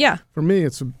place, Yeah. for me,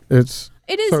 it's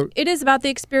It is about the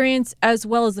experience as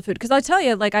well as the food. Because I'll tell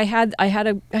you, like I had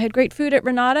great food at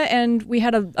Renata, and we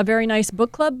had a very nice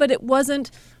book club, but it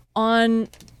wasn't on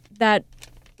that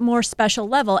more special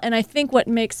level. And I think what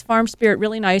makes Farm Spirit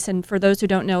really nice, and for those who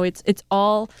don't know, it's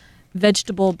all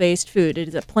vegetable-based food. It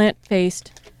is a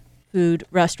plant-based food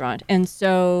restaurant, and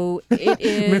so it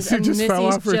is. Missy just fell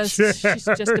off her chair. She's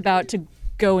just about to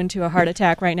go into a heart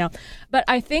attack right now. But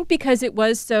I think because it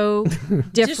was so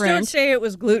different, Just don't say it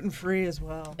was gluten-free as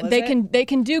well. Was they it?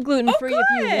 can do gluten-free if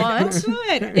you want.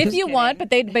 Good. If you want, but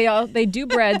they do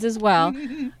breads as well.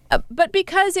 But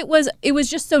because it was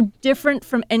just so different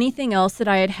from anything else that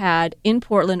I had had in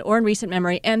Portland or in recent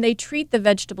memory, and they treat the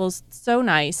vegetables so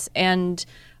nice and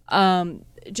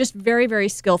just very, very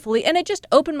skillfully, and it just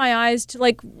opened my eyes to,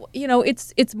 like,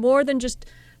 it's more than just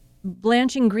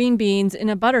blanching green beans in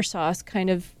a butter sauce kind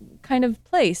of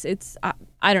place. It's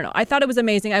I don't know. I thought it was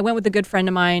amazing. I went with a good friend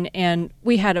of mine, and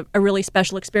we had a really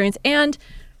special experience. And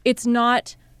it's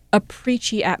not a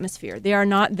preachy atmosphere. They are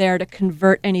not there to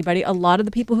convert anybody. A lot of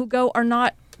the people who go are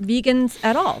not vegans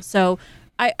at all. So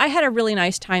I had a really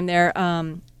nice time there.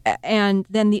 And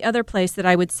then the other place that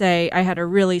I would say I had a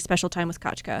really special time was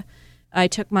Kachka. I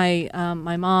took my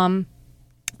my mom,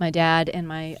 my dad, and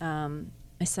my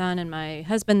son and my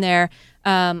husband there.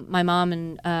 My mom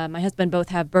and my husband both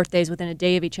have birthdays within a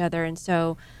day of each other, and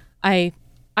so I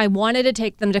wanted to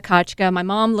take them to Kachka. My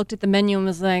mom looked at the menu and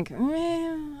was like,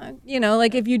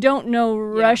 like if you don't know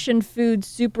Russian food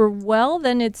super well,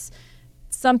 then it's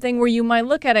something where you might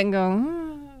look at it and go,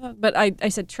 But I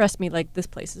said, trust me, like this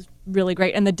place is really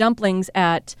great. And the dumplings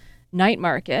at Night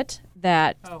Market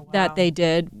that they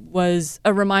did was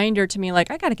a reminder to me, like,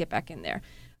 I got to get back in there.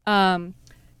 And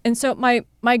so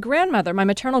my grandmother, my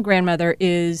maternal grandmother,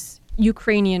 is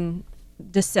Ukrainian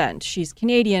descent. She's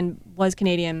was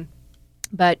Canadian,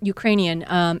 but Ukrainian,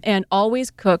 and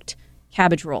always cooked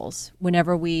cabbage rolls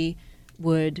whenever we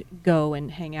would go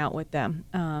and hang out with them,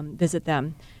 visit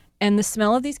them. And the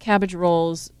smell of these cabbage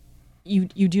rolls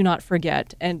you do not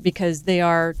forget, and because they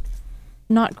are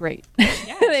not great. Yeah,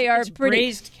 They are it's pretty.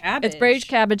 braised cabbage. It's braised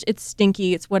cabbage. It's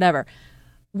stinky. It's whatever.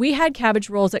 We had cabbage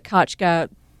rolls at Kachka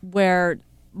where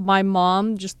my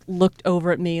mom just looked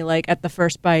over at me like at the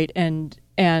first bite and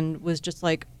was just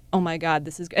like, "Oh my God,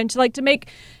 this is." And to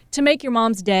make your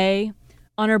mom's day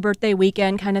on her birthday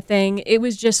weekend kind of thing. It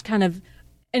was just kind of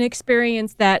an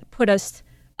experience that put us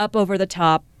up over the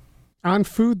top. On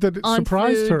food that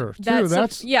surprised her too.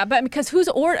 But because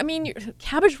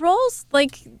cabbage rolls,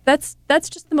 like that's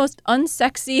just the most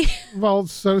unsexy. Well,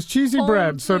 so it's cheesy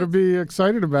bread. So to be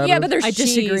excited about it. Yeah, but there's I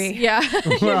cheese. disagree. Yeah,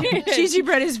 Well, Cheesy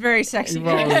bread is very sexy.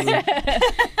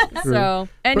 So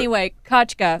anyway,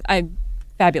 Kachka,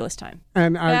 fabulous time.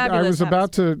 And I Fabulous was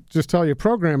about to just tell you a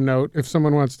program note. If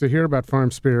someone wants to hear about Farm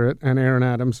Spirit and Aaron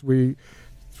Adams,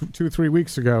 2-3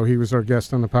 weeks ago he was our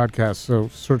guest on the podcast. So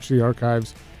search the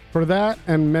archives for that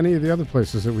and many of the other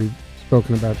places that we've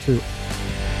spoken about too.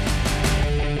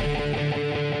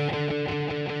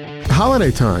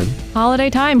 Holiday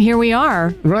time, here we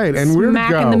are. right? And where to Smack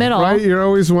go? in the middle. Right? You're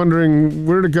always wondering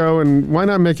where to go, and why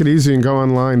not make it easy and go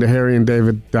online to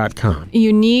harryanddavid.com.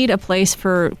 You need a place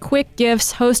for quick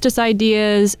gifts, hostess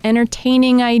ideas,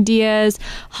 entertaining ideas,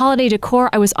 holiday decor.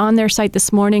 I was on their site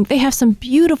this morning. They have some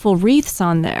beautiful wreaths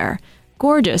on there.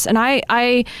 Gorgeous. And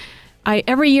I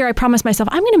every year I promise myself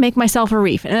I'm going to make myself a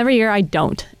wreath, and every year I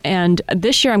don't. And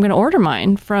this year I'm going to order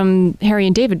mine from Harry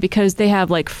and David because they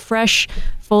have like fresh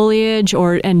foliage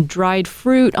and dried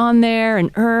fruit on there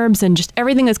and herbs and just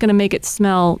everything that's going to make it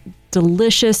smell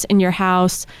delicious in your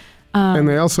house. And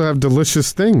they also have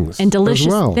delicious things And delicious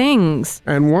as well. things.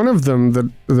 And one of them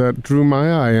that drew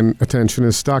my eye and attention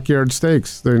is Stockyard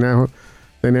Steaks. They now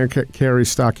carry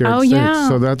Stockyard Steaks. Yeah.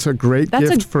 So that's a great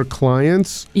gift for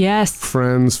clients, Yes.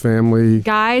 friends, family.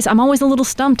 Guys, I'm always a little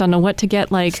stumped on what to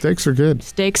get. Like Steaks are good.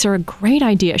 steaks are a great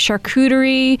idea.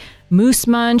 Charcuterie, moose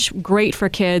munch, great for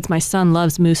kids. My son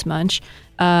loves moose munch.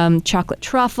 Chocolate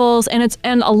truffles, and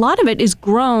a lot of it is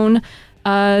grown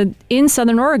in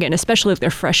Southern Oregon, especially if they're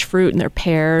fresh fruit and they're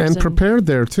pears. And prepared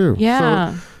there too.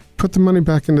 Yeah. So put the money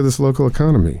back into this local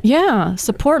economy. Yeah,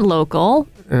 support local.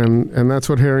 And that's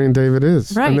what Harry and David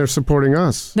is. Right. And they're supporting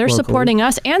us. They're locally. supporting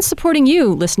us and supporting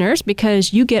you, listeners,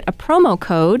 because you get a promo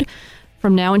code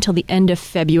from now until the end of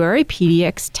February.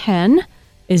 PDX10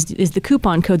 is the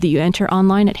coupon code that you enter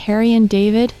online at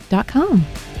harryanddavid.com.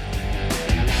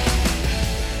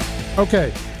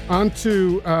 Okay, on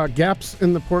to gaps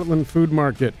in the Portland food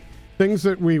market. Things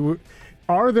that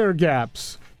are there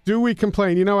gaps? Do we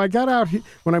complain? You know, I got out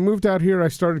when I moved out here, I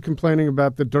started complaining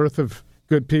about the dearth of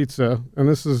good pizza, and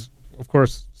this is, of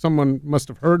course, someone must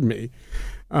have heard me,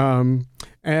 and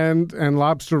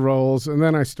lobster rolls, and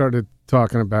then I started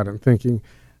talking about it and thinking,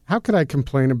 how could I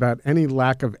complain about any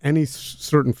lack of any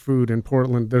certain food in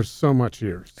Portland? There's so much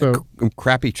here. So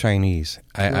crappy Chinese.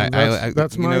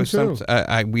 That's mine too.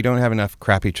 We don't have enough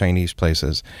crappy Chinese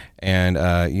places, and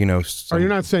you're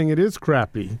not saying it is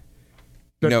crappy?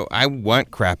 No, I want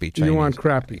crappy Chinese. You want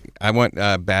crappy? I want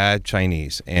bad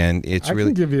Chinese, and it's I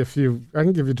really. can give you a few. I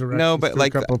can give you directions. No, but to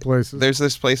like a couple of places. There's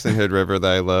this place in Hood River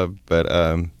that I love, but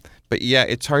yeah,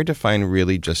 it's hard to find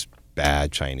really just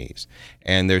bad Chinese.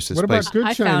 And there's this what place. About good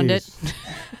I Chinese? found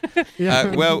it.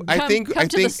 Yeah. Well, I Come think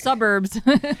to the suburbs.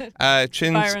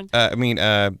 Chin's.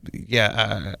 Byron.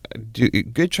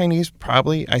 Good Chinese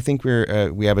probably. I think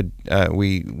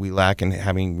we lack in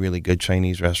having really good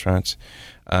Chinese restaurants.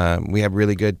 We have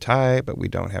really good Thai, but we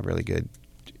don't have really good.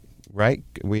 Right?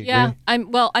 We Yeah,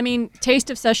 agree? Taste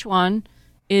of Sichuan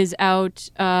is out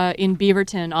in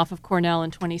Beaverton off of Cornell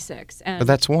and 26, and But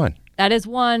that's one. that is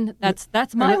one.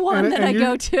 That's my one that I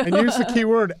go to. And use the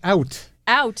keyword out.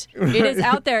 Out. It is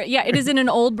out there. Yeah, it is in an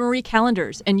old Marie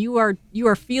Callender's, and you are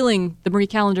feeling the Marie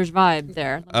Callender's vibe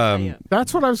there. Let me tell you.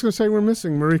 That's what I was going to say. We're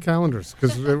missing Marie Callender's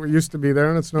because it used to be there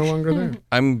and it's no longer there.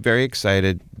 I'm very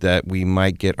excited that we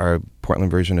might get our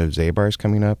Portland version of Zabars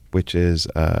coming up, which is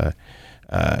the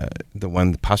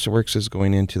one the Pasta Works is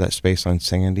going into that space on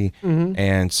Sandy. Mm-hmm.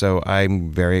 And so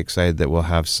I'm very excited that we'll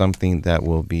have something that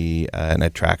will be an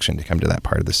attraction to come to that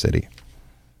part of the city.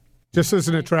 Just as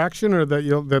an attraction, or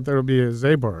that there will be a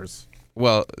Zabars?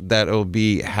 Well, that'll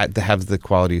be to have the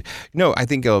quality. No, I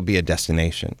think it'll be a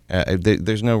destination.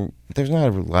 There's not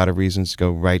a lot of reasons to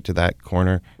go right to that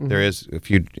corner. Mm-hmm. There is,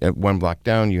 if you one block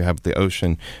down, you have the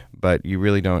ocean, but you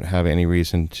really don't have any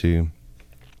reason to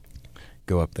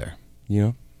go up there. You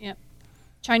know? Yep.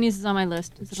 Chinese is on my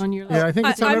list. Is it on your list? Yeah, I think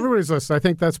it's on everybody's list. I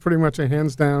think that's pretty much a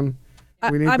hands down.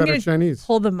 We need better Chinese.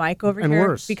 Hold the mic over And here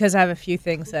worse. because I have a few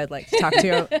things I'd like to talk to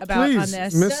you about Please, on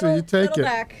this. Missy, you take Settle it.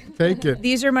 back. Take it.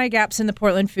 These are my gaps in the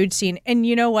Portland food scene. And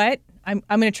you know what? I'm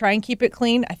going to try and keep it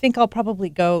clean. I think I'll probably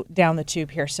go down the tube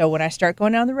here. So when I start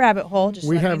going down the rabbit hole, just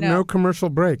we let have me know. no commercial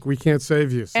break. We can't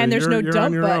save you. So And there's no you're dump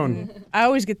on your button. Own. I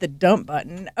always get the dump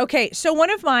button. Okay, so one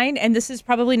of mine, and this is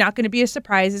probably not going to be a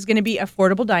surprise, is going to be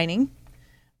affordable dining.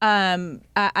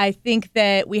 I think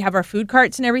that we have our food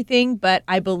carts and everything, but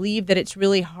I believe that it's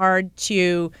really hard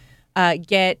to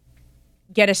get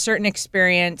a certain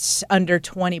experience under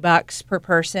 $20 per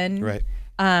person. Right.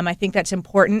 I think that's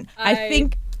important. I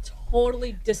think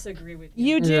totally disagree with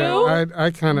you. you do. Yeah,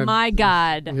 I kind of. My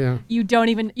God. Yeah. You don't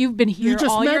even, you've been here You just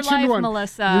all your mentioned life, one.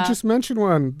 Melissa. You just mentioned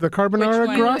one. The carbonara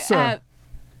one? grassa.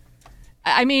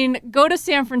 I mean, go to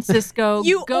San Francisco.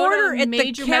 You go order to at the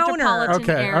major counter. metropolitan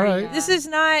Okay, area. all right. This is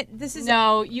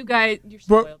No, you guys, you're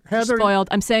Well, spoiled. Heather- You're spoiled.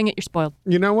 I'm saying it, you're spoiled.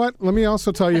 You know what? Let me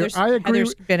also tell you. Heather's- I agree.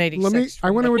 Heather's been 86 I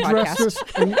want to from the address podcast.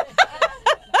 this. And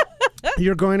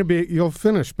you'll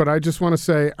finish, but I just want to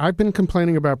say I've been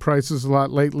complaining about prices a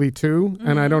lot lately too,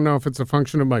 and I don't know if it's a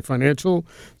function of my financial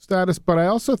status, but I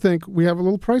also think we have a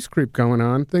little price creep going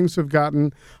on. Things have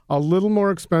gotten a little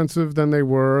more expensive than they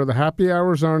were. The happy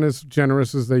hours aren't as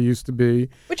generous as they used to be.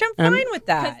 which I'm And- fine with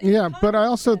that. Yeah, but I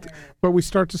also, but we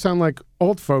start to sound like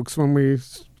old folks when we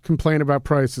complain about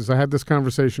prices. I had this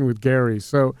conversation with Gary,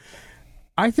 so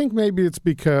I think maybe it's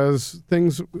because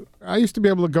I used to be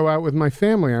able to go out with my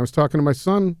family. I was talking to my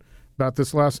son about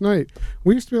this last night.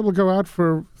 We used to be able to go out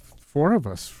for 4 of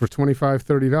us for $25,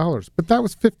 $30, but that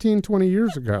was 15, 20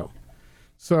 years ago.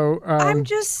 So I'm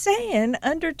just saying,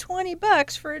 under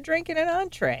 $20 for a drink and an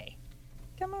entree.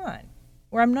 Come on,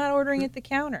 where I'm not ordering at the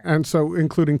counter. and so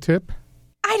including tip.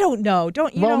 I don't know.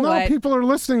 Don't you Well, know no, what? people are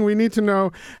listening. We need to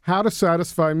know how to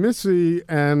satisfy Missy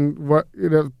and what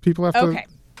people have to.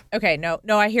 Okay. No,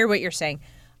 I hear what you're saying.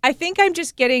 I think I'm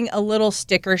just getting a little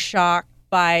sticker shock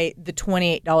by the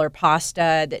 $28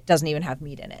 pasta that doesn't even have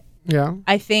meat in it. Yeah.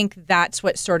 I think that's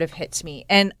what sort of hits me.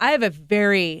 And I have a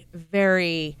very,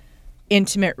 very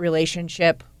intimate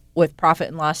relationship with profit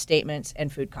and loss statements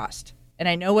and food cost. And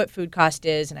I know what food cost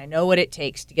is, and I know what it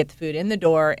takes to get the food in the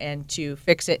door and to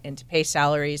fix it and to pay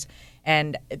salaries.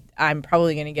 And I'm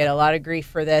probably going to get a lot of grief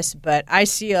for this, but I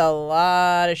see a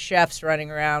lot of chefs running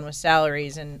around with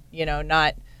salaries and,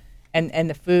 not, and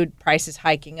the food prices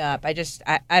hiking up. I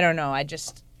don't know.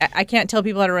 I can't tell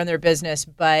people how to run their business,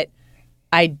 but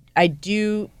I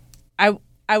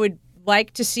would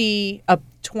like to see a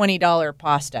 $20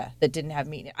 pasta that didn't have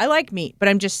meat in it. I like meat, but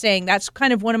I'm just saying that's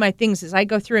kind of one of my things is I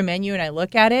go through a menu and I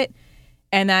look at it,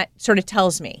 and that sort of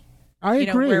tells me. I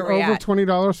agree. where we're Over at.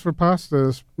 $20 for pasta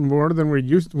is more than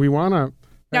we want to.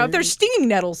 Now, if there's stinging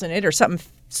nettles in it or something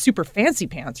super fancy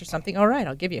pants or something, all right,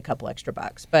 I'll give you a couple extra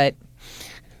bucks. But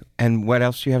And what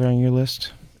else do you have on your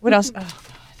list? what else? Oh,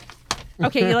 God.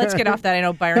 Okay, let's get off that. I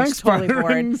know Byron's Thanks, totally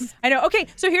Byron. bored. I know. Okay,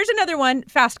 so here's another one,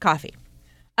 fast coffee.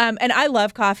 And I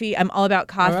love coffee. I'm all about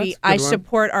coffee. that's a I good one.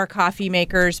 support our coffee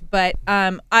makers, but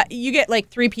you get like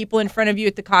 3 people in front of you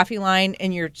at the coffee line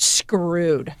and you're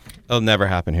screwed. It'll never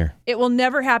happen here. It will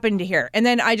never happen to here. And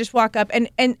then I just walk up and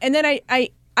then I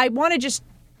want to just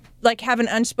like have an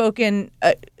unspoken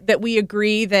that we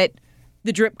agree that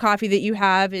the drip coffee that you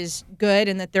have is good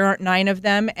and that there aren't 9 of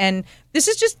them. And these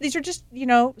are just,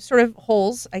 sort of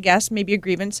holes, I guess, maybe a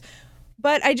grievance.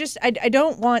 But I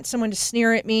don't want someone to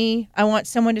sneer at me. I want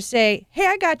someone to say, hey,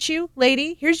 I got you,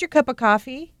 lady. Here's your cup of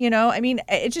coffee. I mean,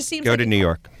 it just seems Go like to New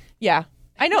York. Yeah,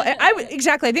 I know.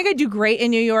 Exactly. I think I'd do great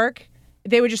in New York.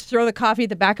 They would just throw the coffee at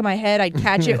the back of my head. I'd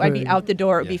catch it. I'd be out the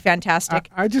door. It would be fantastic.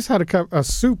 I just had a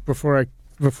soup before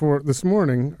this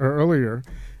morning or earlier,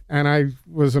 and I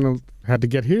had to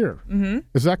get here. Mm-hmm.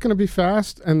 Is that going to be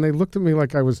fast? And they looked at me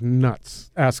like I was nuts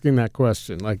asking that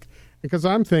question. Because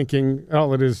I'm thinking,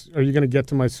 it is. Are you going to get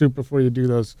to my soup before you do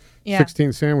those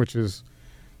 16 sandwiches?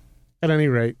 At any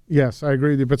rate, yes, I agree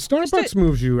with you. But Starbucks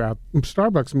moves you out.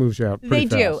 Starbucks moves you out pretty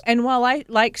They do. fast. And while I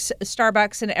like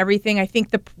Starbucks and everything, I think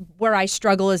where I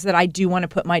struggle is that I do want to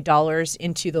put my dollars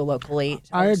into the locally.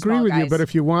 I agree with you, but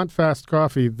if you want fast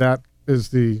coffee, that is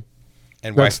the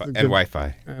And That's Wi-Fi. the And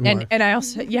good- Wi-Fi. and I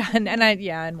also and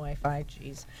Wi-Fi.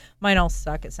 Jeez, mine all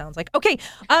suck. It sounds like okay.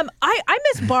 I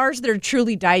miss bars that are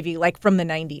truly divey, like from the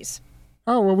 90s.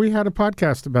 Oh, well, we had a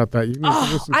podcast about that. You need to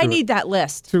listen to I it. need that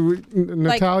list.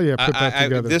 Natalia put that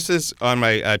together. This is on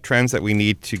my trends that we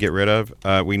need to get rid of.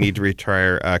 We need to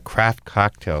retire craft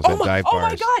cocktails at dive Oh my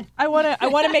bars. God! I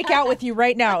want to make out with you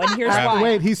right now, and here's why.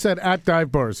 Wait, he said at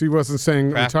dive bars. He wasn't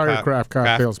saying Craft entire co- craft craft-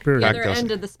 cocktails, period. The other Cocktails.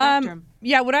 end of the spectrum.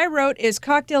 what I wrote is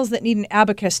cocktails that need an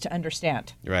abacus to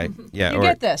understand. Right. Yeah. You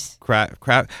get this.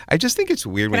 Crap. I just think it's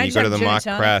weird Can I when you just go to have the gin Mock and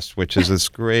tonic? Crest, which is this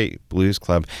great blues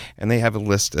club, and they have a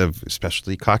list of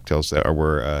specialty cocktails that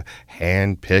were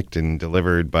hand-picked and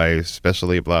delivered by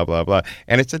specialty blah, blah, blah.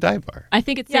 And it's a dive bar. I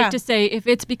think it's safe to say if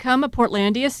it's become a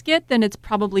Portlandia skit, then it's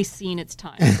probably seen its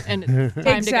time. And it's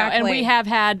time to go. And we have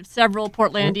had several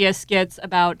Portlandia skits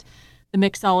about the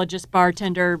mixologist,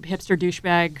 bartender, hipster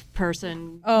douchebag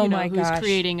person who's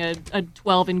creating a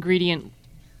 12-ingredient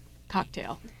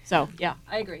cocktail. So, yeah,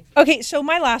 I agree. Okay, so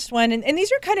my last one, and these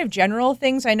are kind of general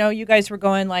things. I know you guys were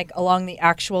going like along the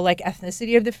actual like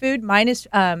ethnicity of the food. Mine is,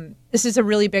 this is a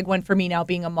really big one for me now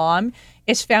being a mom,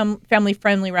 is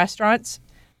family-friendly restaurants.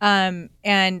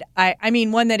 And I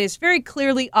mean, one that is very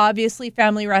clearly, obviously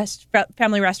family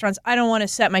restaurants. I don't want to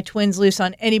set my twins loose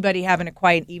on anybody having a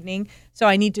quiet evening. So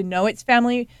I need to know it's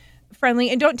family friendly.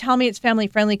 And don't tell me it's family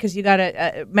friendly because you got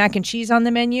a mac and cheese on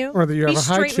the menu. Or that you have a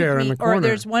high chair in the corner. Or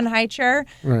there's one high chair.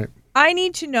 Right. I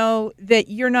need to know that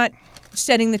you're not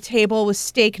setting the table with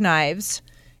steak knives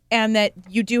and that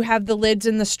you do have the lids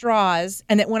and the straws.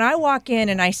 And that when I walk in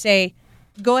and I say,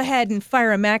 go ahead and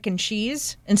fire a mac and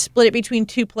cheese and split it between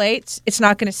 2 plates, it's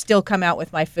not going to still come out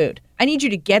with my food. I need you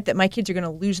to get that my kids are going to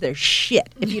lose their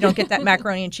shit if you don't get that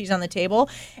macaroni and cheese on the table.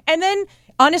 And then,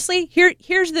 honestly,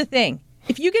 here's the thing.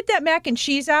 If you get that mac and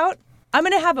cheese out, I'm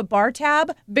going to have a bar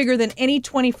tab bigger than any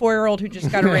 24-year-old who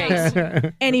just got a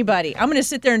raise. Anybody. I'm going to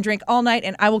sit there and drink all night,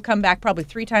 and I will come back probably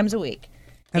 3 times a week.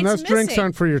 And those drinks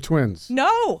aren't for your twins.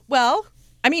 No. Well,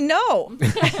 I mean, no.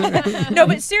 No,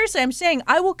 but seriously, I'm saying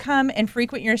I will come and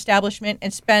frequent your establishment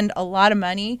and spend a lot of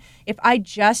money if I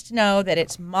just know that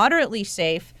it's moderately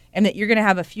safe and that you're going to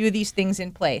have a few of these things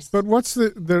in place. But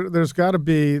there's got to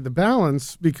be the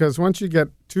balance, because once you get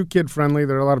too kid-friendly,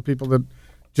 there are a lot of people that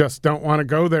just don't want to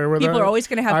go there. People are always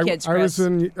going to have kids, Chris. I was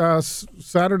in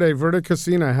Saturday, Verde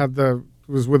Casino,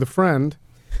 was with a friend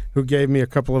who gave me a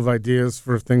couple of ideas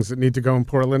for things that need to go in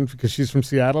Portland, because she's from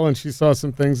Seattle, and she saw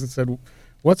some things and said,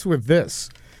 what's with this?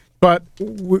 But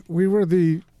we were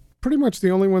pretty much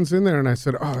the only ones in there, and I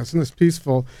said, oh, isn't this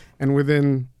peaceful? And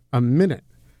within a minute,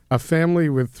 a family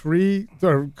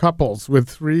couples with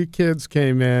 3 kids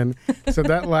came in, so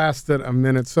that lasted a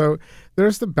minute. So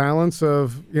there's the balance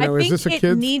of, is this a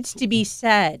kid? It needs to be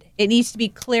said. It needs to be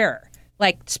clear.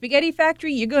 Like Spaghetti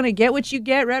Factory, you're going to get what you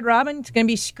get. Red Robin, it's going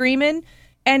to be screaming.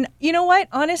 And you know what?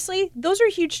 Honestly, those are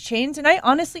huge chains. And I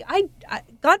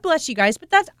God bless you guys, but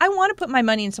I want to put my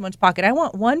money in someone's pocket. I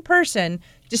want one person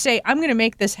to say, I'm going to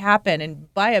make this happen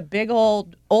and buy a big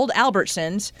old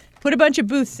Albertsons, put a bunch of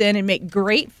booths in and make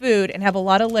great food and have a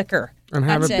lot of liquor. And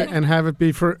have it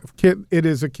be for kid. It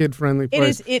is a kid-friendly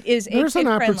place. It is. There's an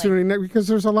opportunity because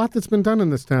there's a lot that's been done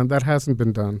in this town that hasn't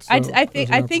been done. So I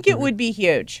think it would be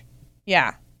huge.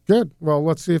 Yeah. Good. Well,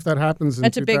 let's see if that happens in 2017.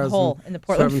 That's a big hole in the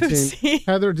Portland food scene.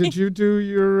 Heather, did you do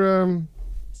your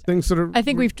things that are... I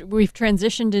think we've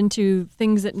transitioned into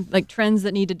things trends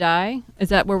that need to die. Is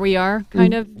that where we are,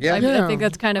 kind of? Yeah. I think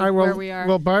that's kind of where we are.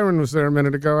 Well, Byron was there a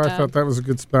minute ago. I thought that was a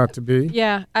good spot to be.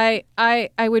 Yeah.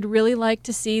 I would really like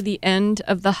to see the end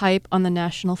of the hype on the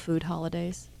national food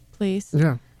holidays, please.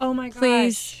 Yeah. Oh, my gosh.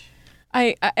 Please.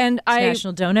 It's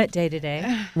National Donut Day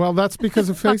today. Well, that's because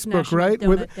of Facebook, right?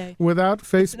 Without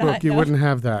Facebook, you wouldn't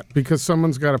have that, because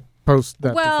someone's got to post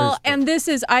that to Facebook. And this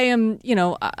is,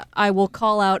 I will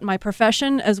call out my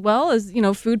profession as well as,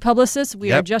 food publicists.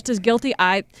 We are just as guilty.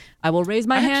 I will raise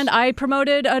my hand. I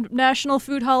promoted a national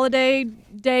food holiday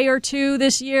day or 2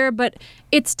 this year, but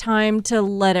it's time to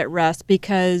let it rest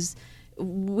because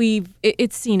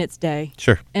it's seen its day.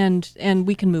 Sure. And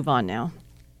we can move on now.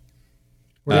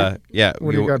 What do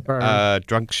you got, Byron?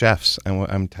 Drunk chefs.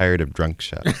 I'm tired of drunk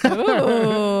chefs.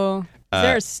 Ooh. Is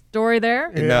there a story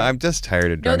there? No, I'm just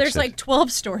tired of drunk chefs. No, there's like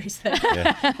 12 stories there.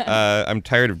 Yeah. I'm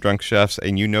tired of drunk chefs,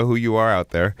 and you know who you are out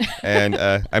there. And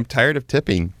I'm tired of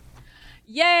tipping.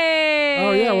 Yay!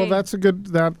 Oh, yeah. Well, that's a good...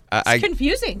 It's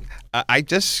confusing. I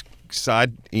just saw,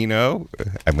 I'm going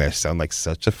to sound like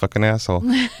such a fucking asshole,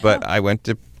 but I went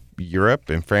to Europe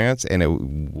and France, and it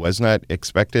was not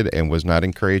expected and was not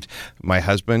encouraged. My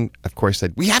husband, of course,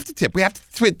 said, we have to tip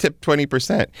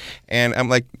 20%. And I'm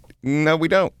like, no, we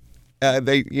don't.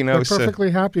 They're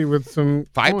perfectly happy with some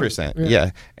 5%.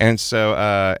 Yeah. And so,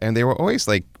 and they were always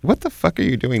like, what the fuck are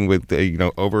you doing with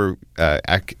the, over,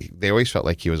 they always felt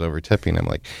like he was over tipping. I'm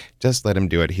like, just let him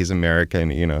do it. He's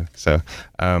American, so,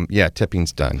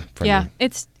 tipping's done. For me.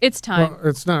 It's time. Well,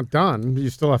 it's not done.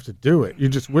 You still have to do it. You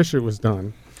just wish it was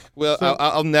done. Well,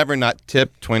 I'll never not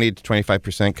tip 20 to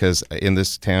 25% because in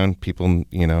this town, people,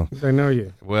 They know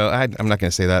you. Well, I'm not going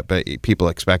to say that, but people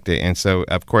expect it, and so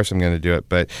of course I'm going to do it.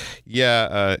 But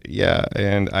yeah,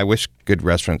 and I wish good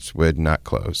restaurants would not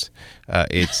close.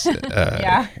 It's you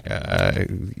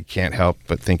can't help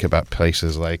but think about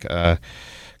places like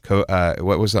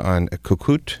what was it on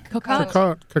Coquine? Coquine.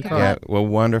 Yeah, well,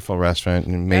 wonderful restaurant,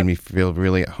 and made me feel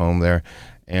really at home there.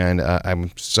 And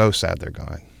I'm so sad they're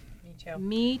gone.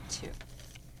 Me too.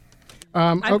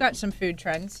 I've got some food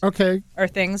trends. Okay. Or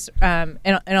things, and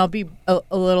I'll be a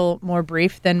little more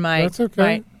brief than my That's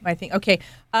okay. my thing. Okay.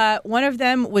 One of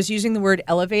them was using the word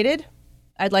elevated.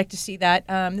 I'd like to see that.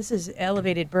 This is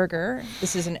elevated burger.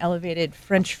 This is an elevated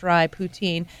French fry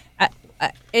poutine.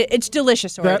 It's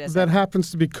delicious. Or it isn't. That happens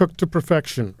to be cooked to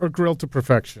perfection or grilled to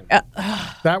perfection.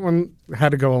 That one had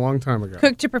to go a long time ago.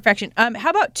 Cooked to perfection. How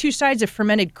about 2 sides of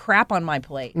fermented crap on my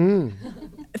plate?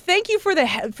 Thank you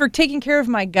for taking care of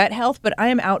my gut health, but I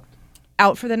am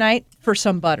out for the night for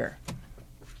some butter.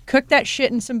 Cook that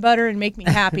shit in some butter and make me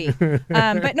happy.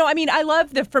 But no, I mean, I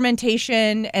love the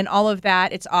fermentation and all of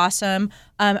that. It's awesome.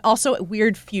 Also,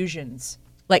 weird fusions.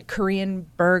 Like Korean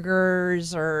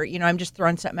burgers, or I'm just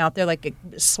throwing something out there, like a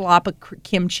slop of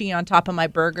kimchi on top of my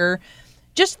burger,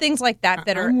 just things like that.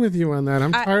 I'm with you on that.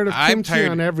 I'm tired of kimchi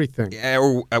on everything. Yeah,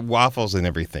 or waffles and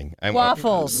everything.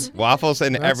 Waffles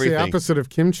and That's everything. the opposite of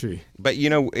kimchi. But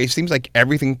it seems like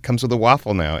everything comes with a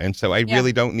waffle now, and so I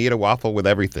really don't need a waffle with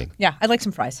everything. Yeah, I'd like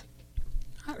some fries.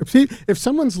 See, if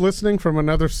someone's listening from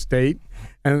another state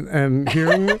and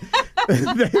hearing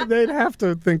it, they'd have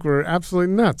to think we're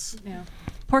absolutely nuts. Yeah.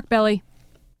 Pork belly.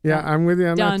 Yeah, I'm with you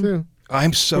on Done. that too.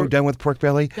 I'm so done with pork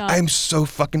belly. Done. I'm so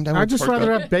fucking done with pork belly. I'd just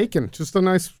rather have bacon, just a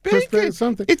nice crispy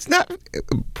something. It's not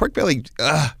pork belly.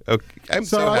 Okay. I'm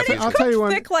so happy. I'll tell you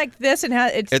one. Thick like this, and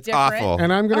it's different. awful.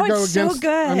 And I'm going to go it's against. so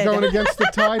good. I'm going against the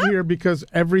tide here because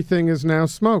everything is now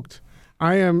smoked.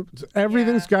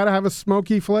 Everything's got to have a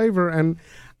smoky flavor, and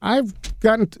I've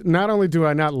gotten. Not only do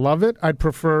I not love it, I'd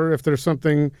prefer if there's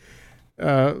something.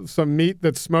 Some meat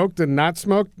that's smoked and not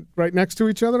smoked right next to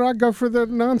each other, I'd go for the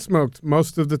non-smoked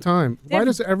most of the time. Why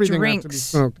does everything have to be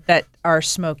smoked? That are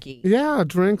smoky. Yeah,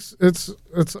 drinks. It's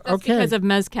That's okay. because of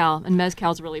mezcal, and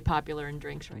mezcal's really popular in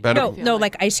drinks right now. No,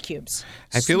 like ice cubes.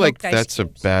 I feel like Smoked ice that's a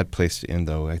cubes. bad place to end,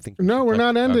 though. I think. No, we're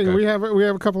not ending. Okay. We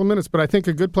have a couple of minutes, but I think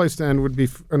a good place to end would be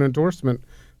an endorsement,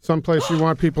 someplace you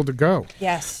want people to go.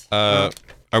 Yes.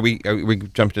 Are we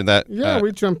jumped to that? Yeah,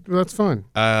 we jumped. That's fine.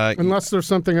 Unless there's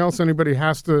something else anybody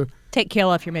has to. Take kale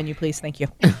off your menu, please. Thank you.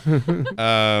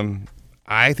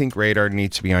 I think Radar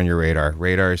needs to be on your radar.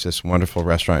 Radar is this wonderful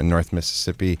restaurant in North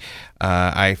Mississippi.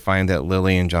 I find that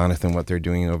Lily and Jonathan, what they're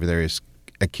doing over there is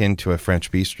akin to a French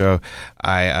bistro.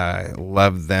 I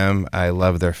love them. I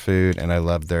love their food, and I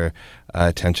love their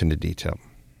attention to detail.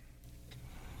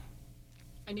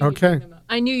 Okay.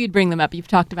 I knew you'd bring them up. You've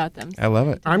talked about them. I love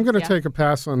it. I'm going to take a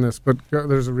pass on this, but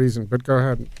there's a reason. But go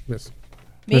ahead, Miss.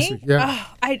 Me? Missy, yeah.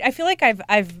 Oh, I feel like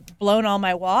I've blown all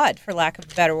my wad, for lack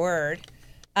of a better word.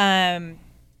 An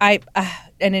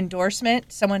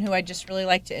endorsement, someone who I just really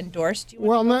like to endorse. Do you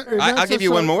want to go first? I'll give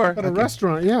you one more. At a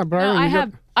restaurant, yeah, Byron. No, I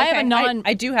have a non.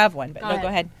 I do have one, but go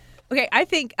ahead. Okay, I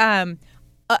think I'm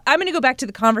going to go back to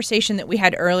the conversation that we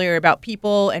had earlier about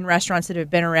people and restaurants that have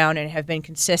been around and have been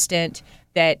consistent.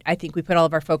 That I think we put all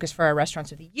of our focus for our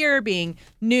restaurants of the year being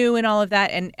new and all of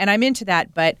that, and I'm into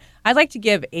that. But I'd like to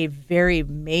give a very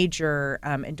major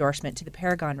endorsement to the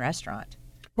Paragon restaurant.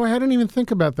 Boy, I didn't even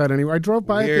think about that anyway. I drove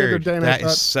by it the other day, and That I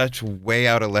thought, is such way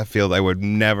out of left field. I would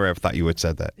never have thought you would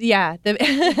said that. Yeah,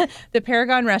 the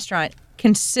Paragon restaurant,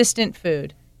 consistent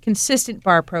food, consistent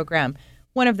bar program.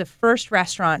 One of the first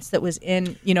restaurants that was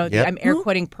in, I'm air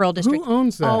quoting Pearl District. who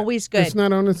owns that? Always good. It's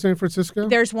not owned in San Francisco?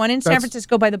 There's one in San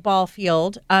Francisco by the ball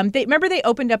field. They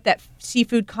opened up that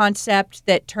seafood concept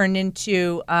that turned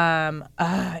into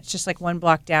it's just like one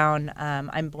block down.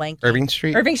 I'm blanking. Irving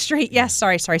Street? Irving Street. Yes.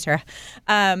 Sorry, Sarah.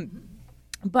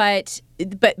 But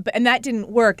that didn't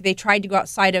work. They tried to go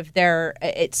outside of their.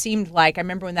 It seemed like I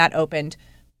remember when that opened,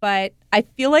 but I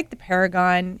feel like the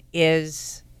Paragon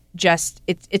is. Just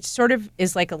it sort of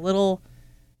is like a little,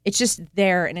 it's just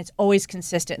there and it's always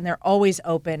consistent and they're always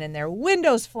open and their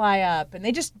windows fly up and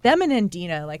them and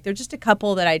Andina, like they're just a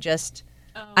couple that I just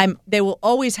they will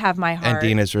always have my heart.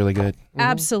 Andina's really good.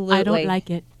 Absolutely. I don't like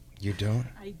it. You don't?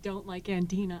 I don't like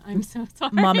Andina. I'm so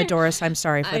sorry. Mama Doris, I'm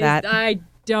sorry for that. I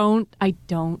don't.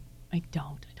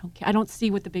 don't care. I don't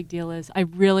see what the big deal is. I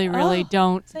really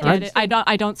don't get it.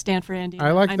 I don't stand for Andean.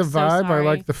 I like the vibe. So I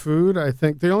like the food. I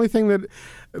think the only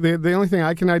thing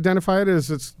I can identify it is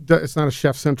it's not a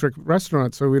chef-centric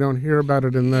restaurant, so we don't hear about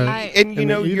it in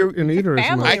eaters.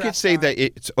 I could say that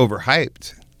it's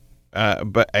overhyped,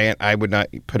 but I would not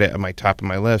put it on my top of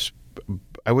my list.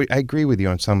 I agree with you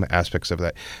on some aspects of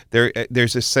that.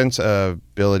 There's a sense of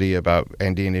ability about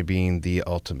Andean being the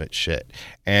ultimate shit,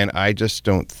 and I just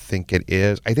don't think it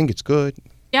is. I think it's good.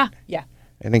 Yeah.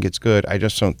 I think it's good. I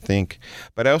just don't think.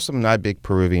 But I also am not a big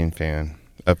Peruvian fan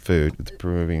of food. It's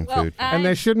Peruvian food, and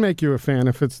they should make you a fan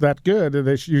if it's that good.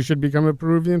 You should become a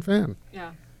Peruvian fan.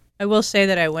 Yeah. I will say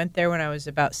that I went there when I was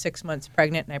about 6 months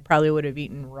pregnant, and I probably would have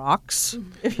eaten rocks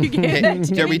if you gave it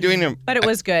to me. Are we doing them? But it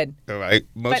was good.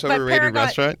 Most overrated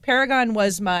restaurant? Paragon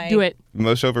was my... Do it.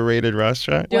 Most overrated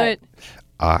restaurant? Do it.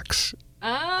 Ox.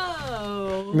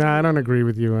 Oh. No, I don't agree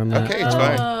with you on that. Okay, it's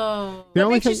fine.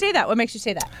 What makes you say that? What makes you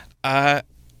say that?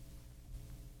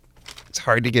 It's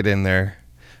hard to get in there.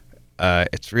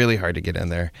 It's really hard to get in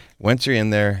there. Once you're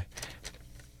in there,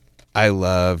 I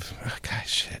love... Oh, gosh,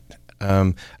 shit.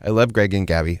 I love Greg and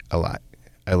Gabby a lot.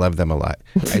 I love them a lot.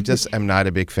 I just am not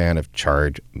a big fan of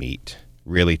charred meat.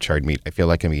 Really charred meat. I feel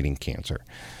like I'm eating cancer.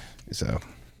 So,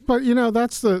 but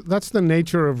that's the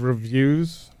nature of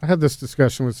reviews. I had this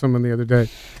discussion with someone the other day.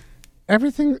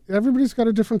 Everybody's got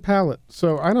a different palate.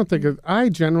 So I don't think I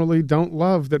generally don't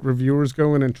love that reviewers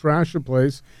go in and trash a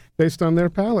place based on their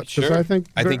palate. Sure. I think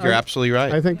you're absolutely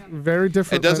right. I think very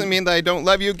different. It doesn't mean that I don't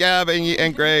love you, Gab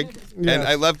and Greg, and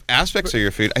I love aspects of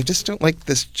your food. I just don't like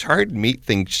this charred meat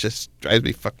thing. Just drives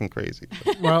me fucking crazy.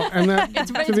 Well, and it's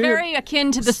very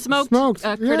akin to the smoked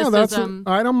criticism.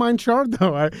 I don't mind charred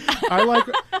though.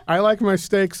 I like my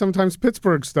steak sometimes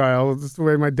Pittsburgh style. That's the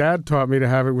way my dad taught me to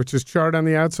have it, which is charred on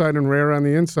the outside and rare on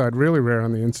the inside. Really rare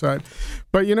on the inside.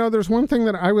 But there's one thing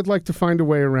that I would like to find a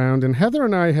way around, and Heather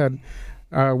and I had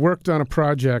worked on a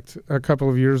project a couple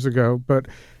of years ago, but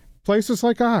places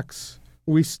like Ox,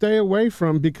 we stay away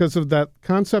from because of that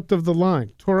concept of the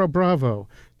line. Toro Bravo.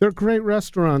 They're great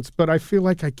restaurants, but I feel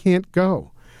like I can't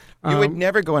go. You would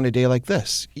never go on a day like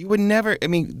this. You would never. I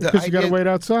mean, because you got to wait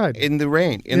outside in the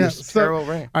rain, in this terrible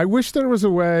rain. I wish there was a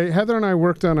way. Heather and I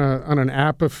worked on an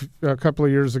app a couple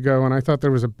of years ago, and I thought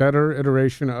there was a better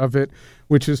iteration of it,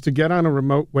 which is to get on a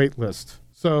remote wait list.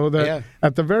 So that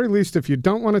at the very least, if you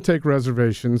don't want to take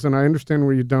reservations, and I understand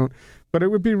where you don't, but it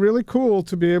would be really cool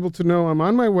to be able to know I'm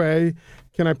on my way.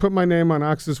 Can I put my name on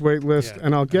Ox's wait list,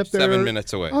 and I'll get there. 7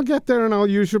 minutes away. I'll get there and I'll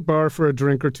use your bar for a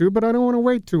drink or two, but I don't want to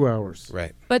wait 2 hours.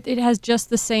 Right. But it has just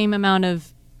the same amount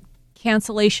of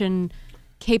cancellation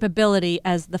capability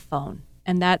as the phone.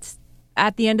 And that's,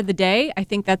 at the end of the day, I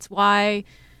think that's why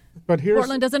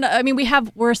Portland doesn't. I mean,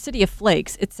 we're a city of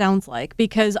flakes, it sounds like,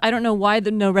 because I don't know why the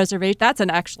no reservation. That's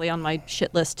actually on my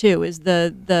shit list too, is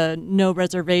the no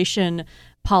reservation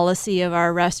policy of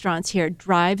our restaurants here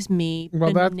drives me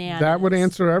bananas. That would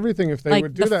answer everything if they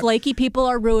would do that. The flaky people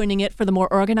are ruining it for the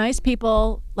more organized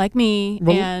people like me.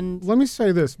 Well, and let me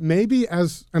say this. Maybe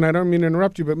and I don't mean to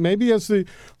interrupt you, but maybe as the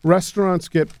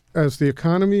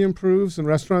economy improves and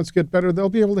restaurants get better, they'll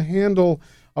be able to handle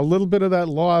a little bit of that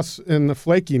loss in the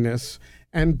flakiness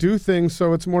and do things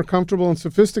so it's more comfortable and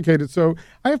sophisticated. So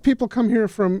I have people come here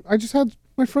I just had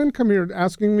my friend come here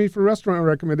asking me for restaurant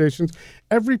recommendations.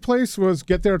 Every place was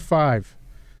get there at 5.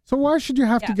 So why should you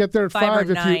have to get there at 5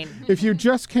 if you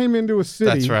just came into a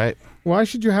city? That's right. Why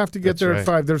should you have to get there at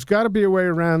 5? There's got to be a way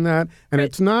around that, and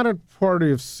it's not a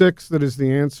party of 6 that is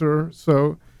the answer.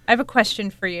 So I have a question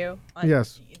for you.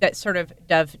 Yes. That sort of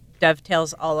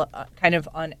dovetails kind of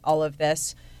on all of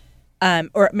this,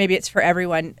 or maybe it's for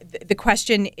everyone. The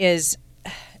question is,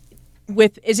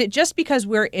 is it just because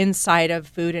we're inside of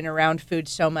food and around food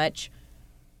so much,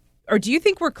 or do you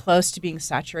think we're close to being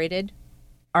saturated,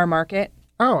 our market?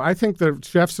 Oh, I think the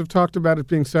chefs have talked about it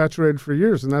being saturated for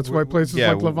years, and that's why places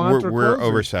like Levant are we're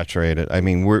closing. oversaturated. I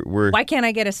mean, we're. Why can't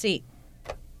I get a seat?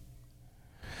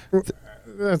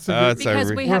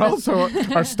 Because we have also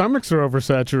our stomachs are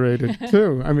oversaturated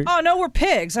too. I mean, oh no, we're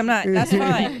pigs. I'm not. That's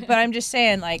fine. But I'm just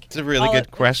saying, like, it's a really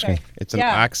good question. It's an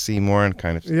oxymoron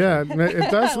kind of. Yeah, it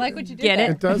does. I like what you did.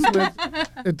 Get there.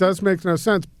 It does make no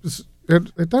sense.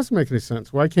 It doesn't make any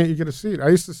sense. Why can't you get a seat? I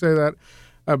used to say that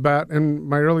about in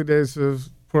my early days of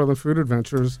Portland Food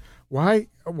Adventures. Why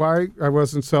I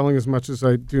wasn't selling as much as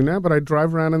I do now, but I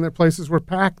drive around and their places were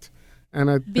packed, and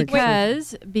I think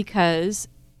because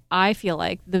I feel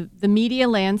like the media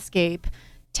landscape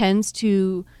tends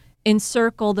to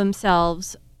encircle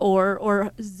themselves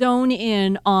or zone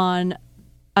in on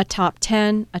a top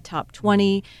 10, a top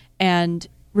 20, and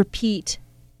repeat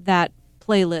that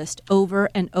playlist over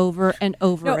and over and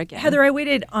over again. Heather, I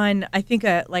waited on, I think,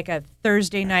 a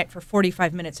Thursday night for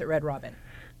 45 minutes at Red Robin.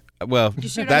 Well,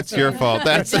 that's your fault.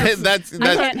 That's I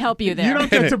can't help you there. You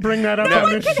don't get to bring that up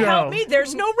on this show. Help me.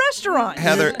 There's no restaurant.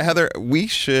 Heather, we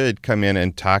should come in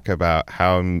and talk about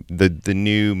how the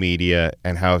new media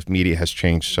and how media has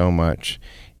changed so much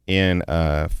in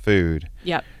food.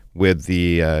 Yep. With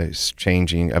the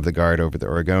changing of the guard over the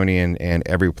Oregonian and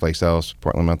every place else,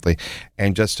 Portland Monthly,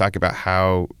 and just talk about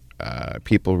how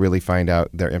people really find out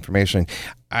their information.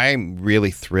 I'm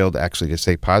really thrilled actually to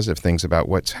say positive things about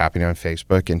what's happening on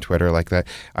Facebook and Twitter like that.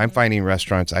 I'm finding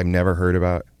restaurants I've never heard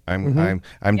about. I'm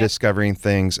discovering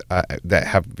things that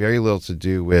have very little to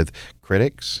do with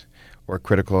critics or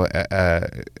critical.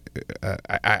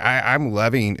 I'm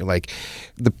loving, like,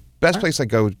 the best place I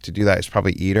go to do that is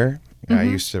probably Eater. I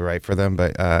used to write for them,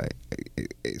 but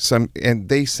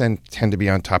they tend to be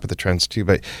on top of the trends too.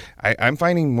 But I'm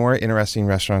finding more interesting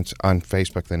restaurants on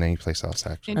Facebook than any place else,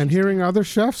 actually. And hearing other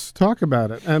chefs talk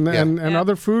about it, and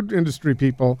other food industry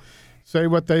people say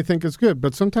what they think is good.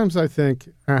 But sometimes I think,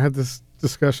 I had this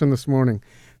discussion this morning,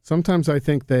 sometimes I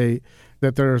think that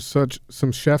there are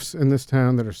some chefs in this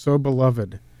town that are so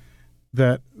beloved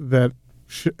that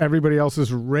everybody else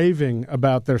is raving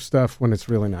about their stuff when it's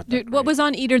really not. Dude, what was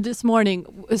on Eater this morning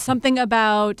was something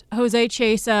about Jose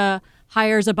Chesa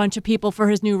hires a bunch of people for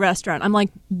his new restaurant. I'm like,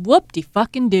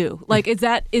 whoop-de-fucking-do. Like, is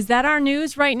that our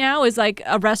news right now? Is like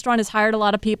a restaurant has hired a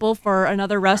lot of people for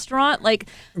another restaurant? Like,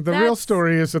 the real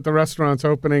story is that the restaurant's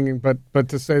opening, but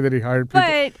to say that he hired people.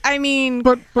 But I mean,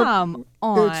 come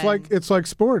on. It's like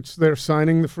sports. They're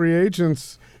signing the free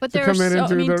agents. But to come in and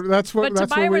do that's what. But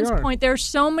that's to Byron's where we are. point, there's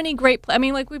so many great. I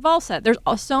mean, like we've all said, there's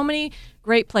so many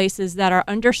great places that are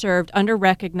underserved,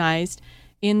 under-recognized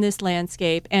in this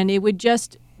landscape, and it would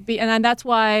just be. And that's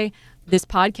why this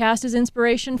podcast is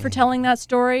inspiration for telling that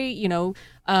story. You know,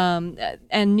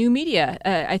 and new media,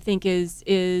 I think,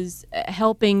 is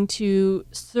helping to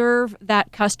serve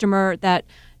that customer that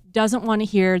doesn't want to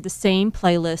hear the same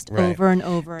playlist over and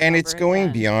over and over it's going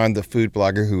again. Beyond the food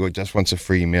blogger who just wants a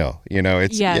free meal. You know,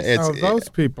 it's those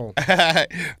people.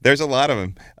 There's a lot of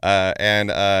them,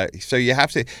 so you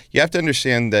have to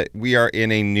understand that we are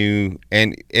in a new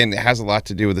and it has a lot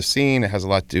to do with the scene. It has a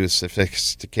lot to do with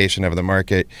sophistication of the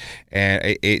market, and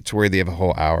it's worthy of a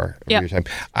whole hour of your time.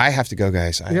 I have to go,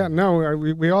 guys.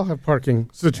 We all have parking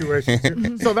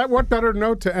situations. So what better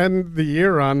note to end the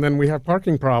year on than we have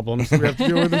parking problems we have to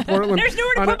deal with in Portland. There's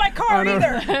nowhere to put my car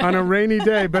either. On a rainy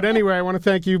day. But anyway, I want to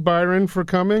thank you, Byron, for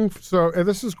coming. So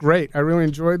this is great. I really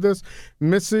enjoyed this.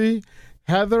 Missy,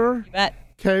 Heather, you bet.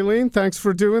 Kayleen, thanks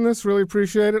for doing this. Really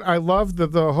appreciate it. I love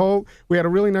the whole. We had a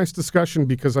really nice discussion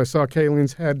because I saw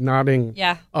Kayleen's head nodding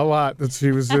a lot that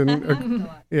she was in.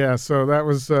 So that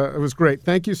was it was great.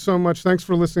 Thank you so much. Thanks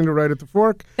for listening to Right at the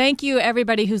Fork. Thank you,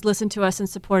 everybody who's listened to us and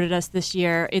supported us this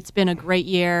year. It's been a great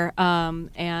year.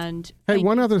 And hey,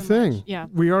 one other thing. Yeah.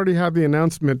 We already had the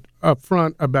announcement up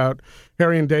front about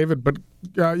Harry and David, but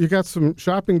you got some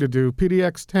shopping to do.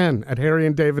 PDX10 at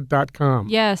harryanddavid.com.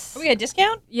 Yes. We get a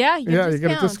discount? Yeah, you get a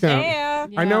discount. Yeah.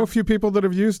 I know a few people that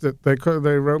have used it. They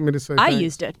wrote me to say I thanks.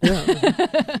 used it.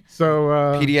 Yeah. So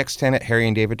PDX10 at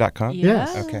harryanddavid.com?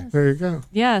 Yes. Okay. There you go.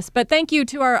 Yes, but thank you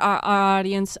to our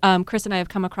audience. Chris and I have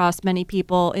come across many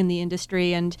people in the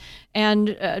industry and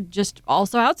just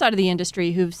also outside of the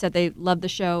industry who've said they love the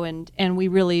show, and we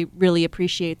really, really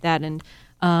appreciate that. And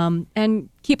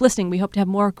keep listening. We hope to have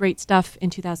more great stuff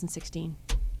in 2016.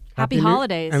 Happy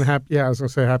holidays. And I was going to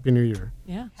say Happy New Year.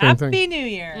 Yeah. Happy New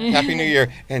Year. Happy New Year.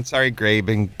 And sorry, Grabe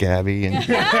and Gabby. And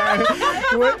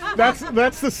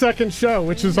that's the second show,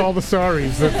 which is all the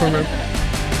sorries.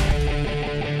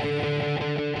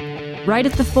 Right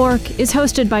at the Fork is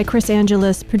hosted by Chris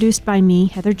Angelis, produced by me,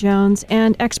 Heather Jones,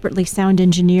 and expertly sound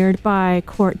engineered by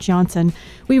Court Johnson.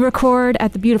 We record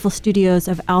at the beautiful studios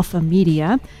of Alpha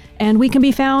Media, and we can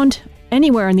be found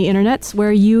anywhere on the internets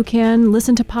where you can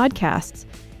listen to podcasts.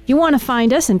 If you want to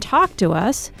find us and talk to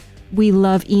us, we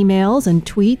love emails and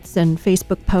tweets and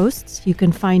Facebook posts. You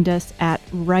can find us at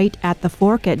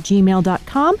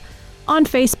rightatthefork@gmail.com, on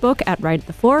Facebook at Right at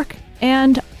the Fork,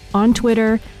 and on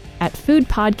Twitter at Food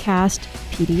Podcast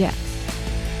PDX.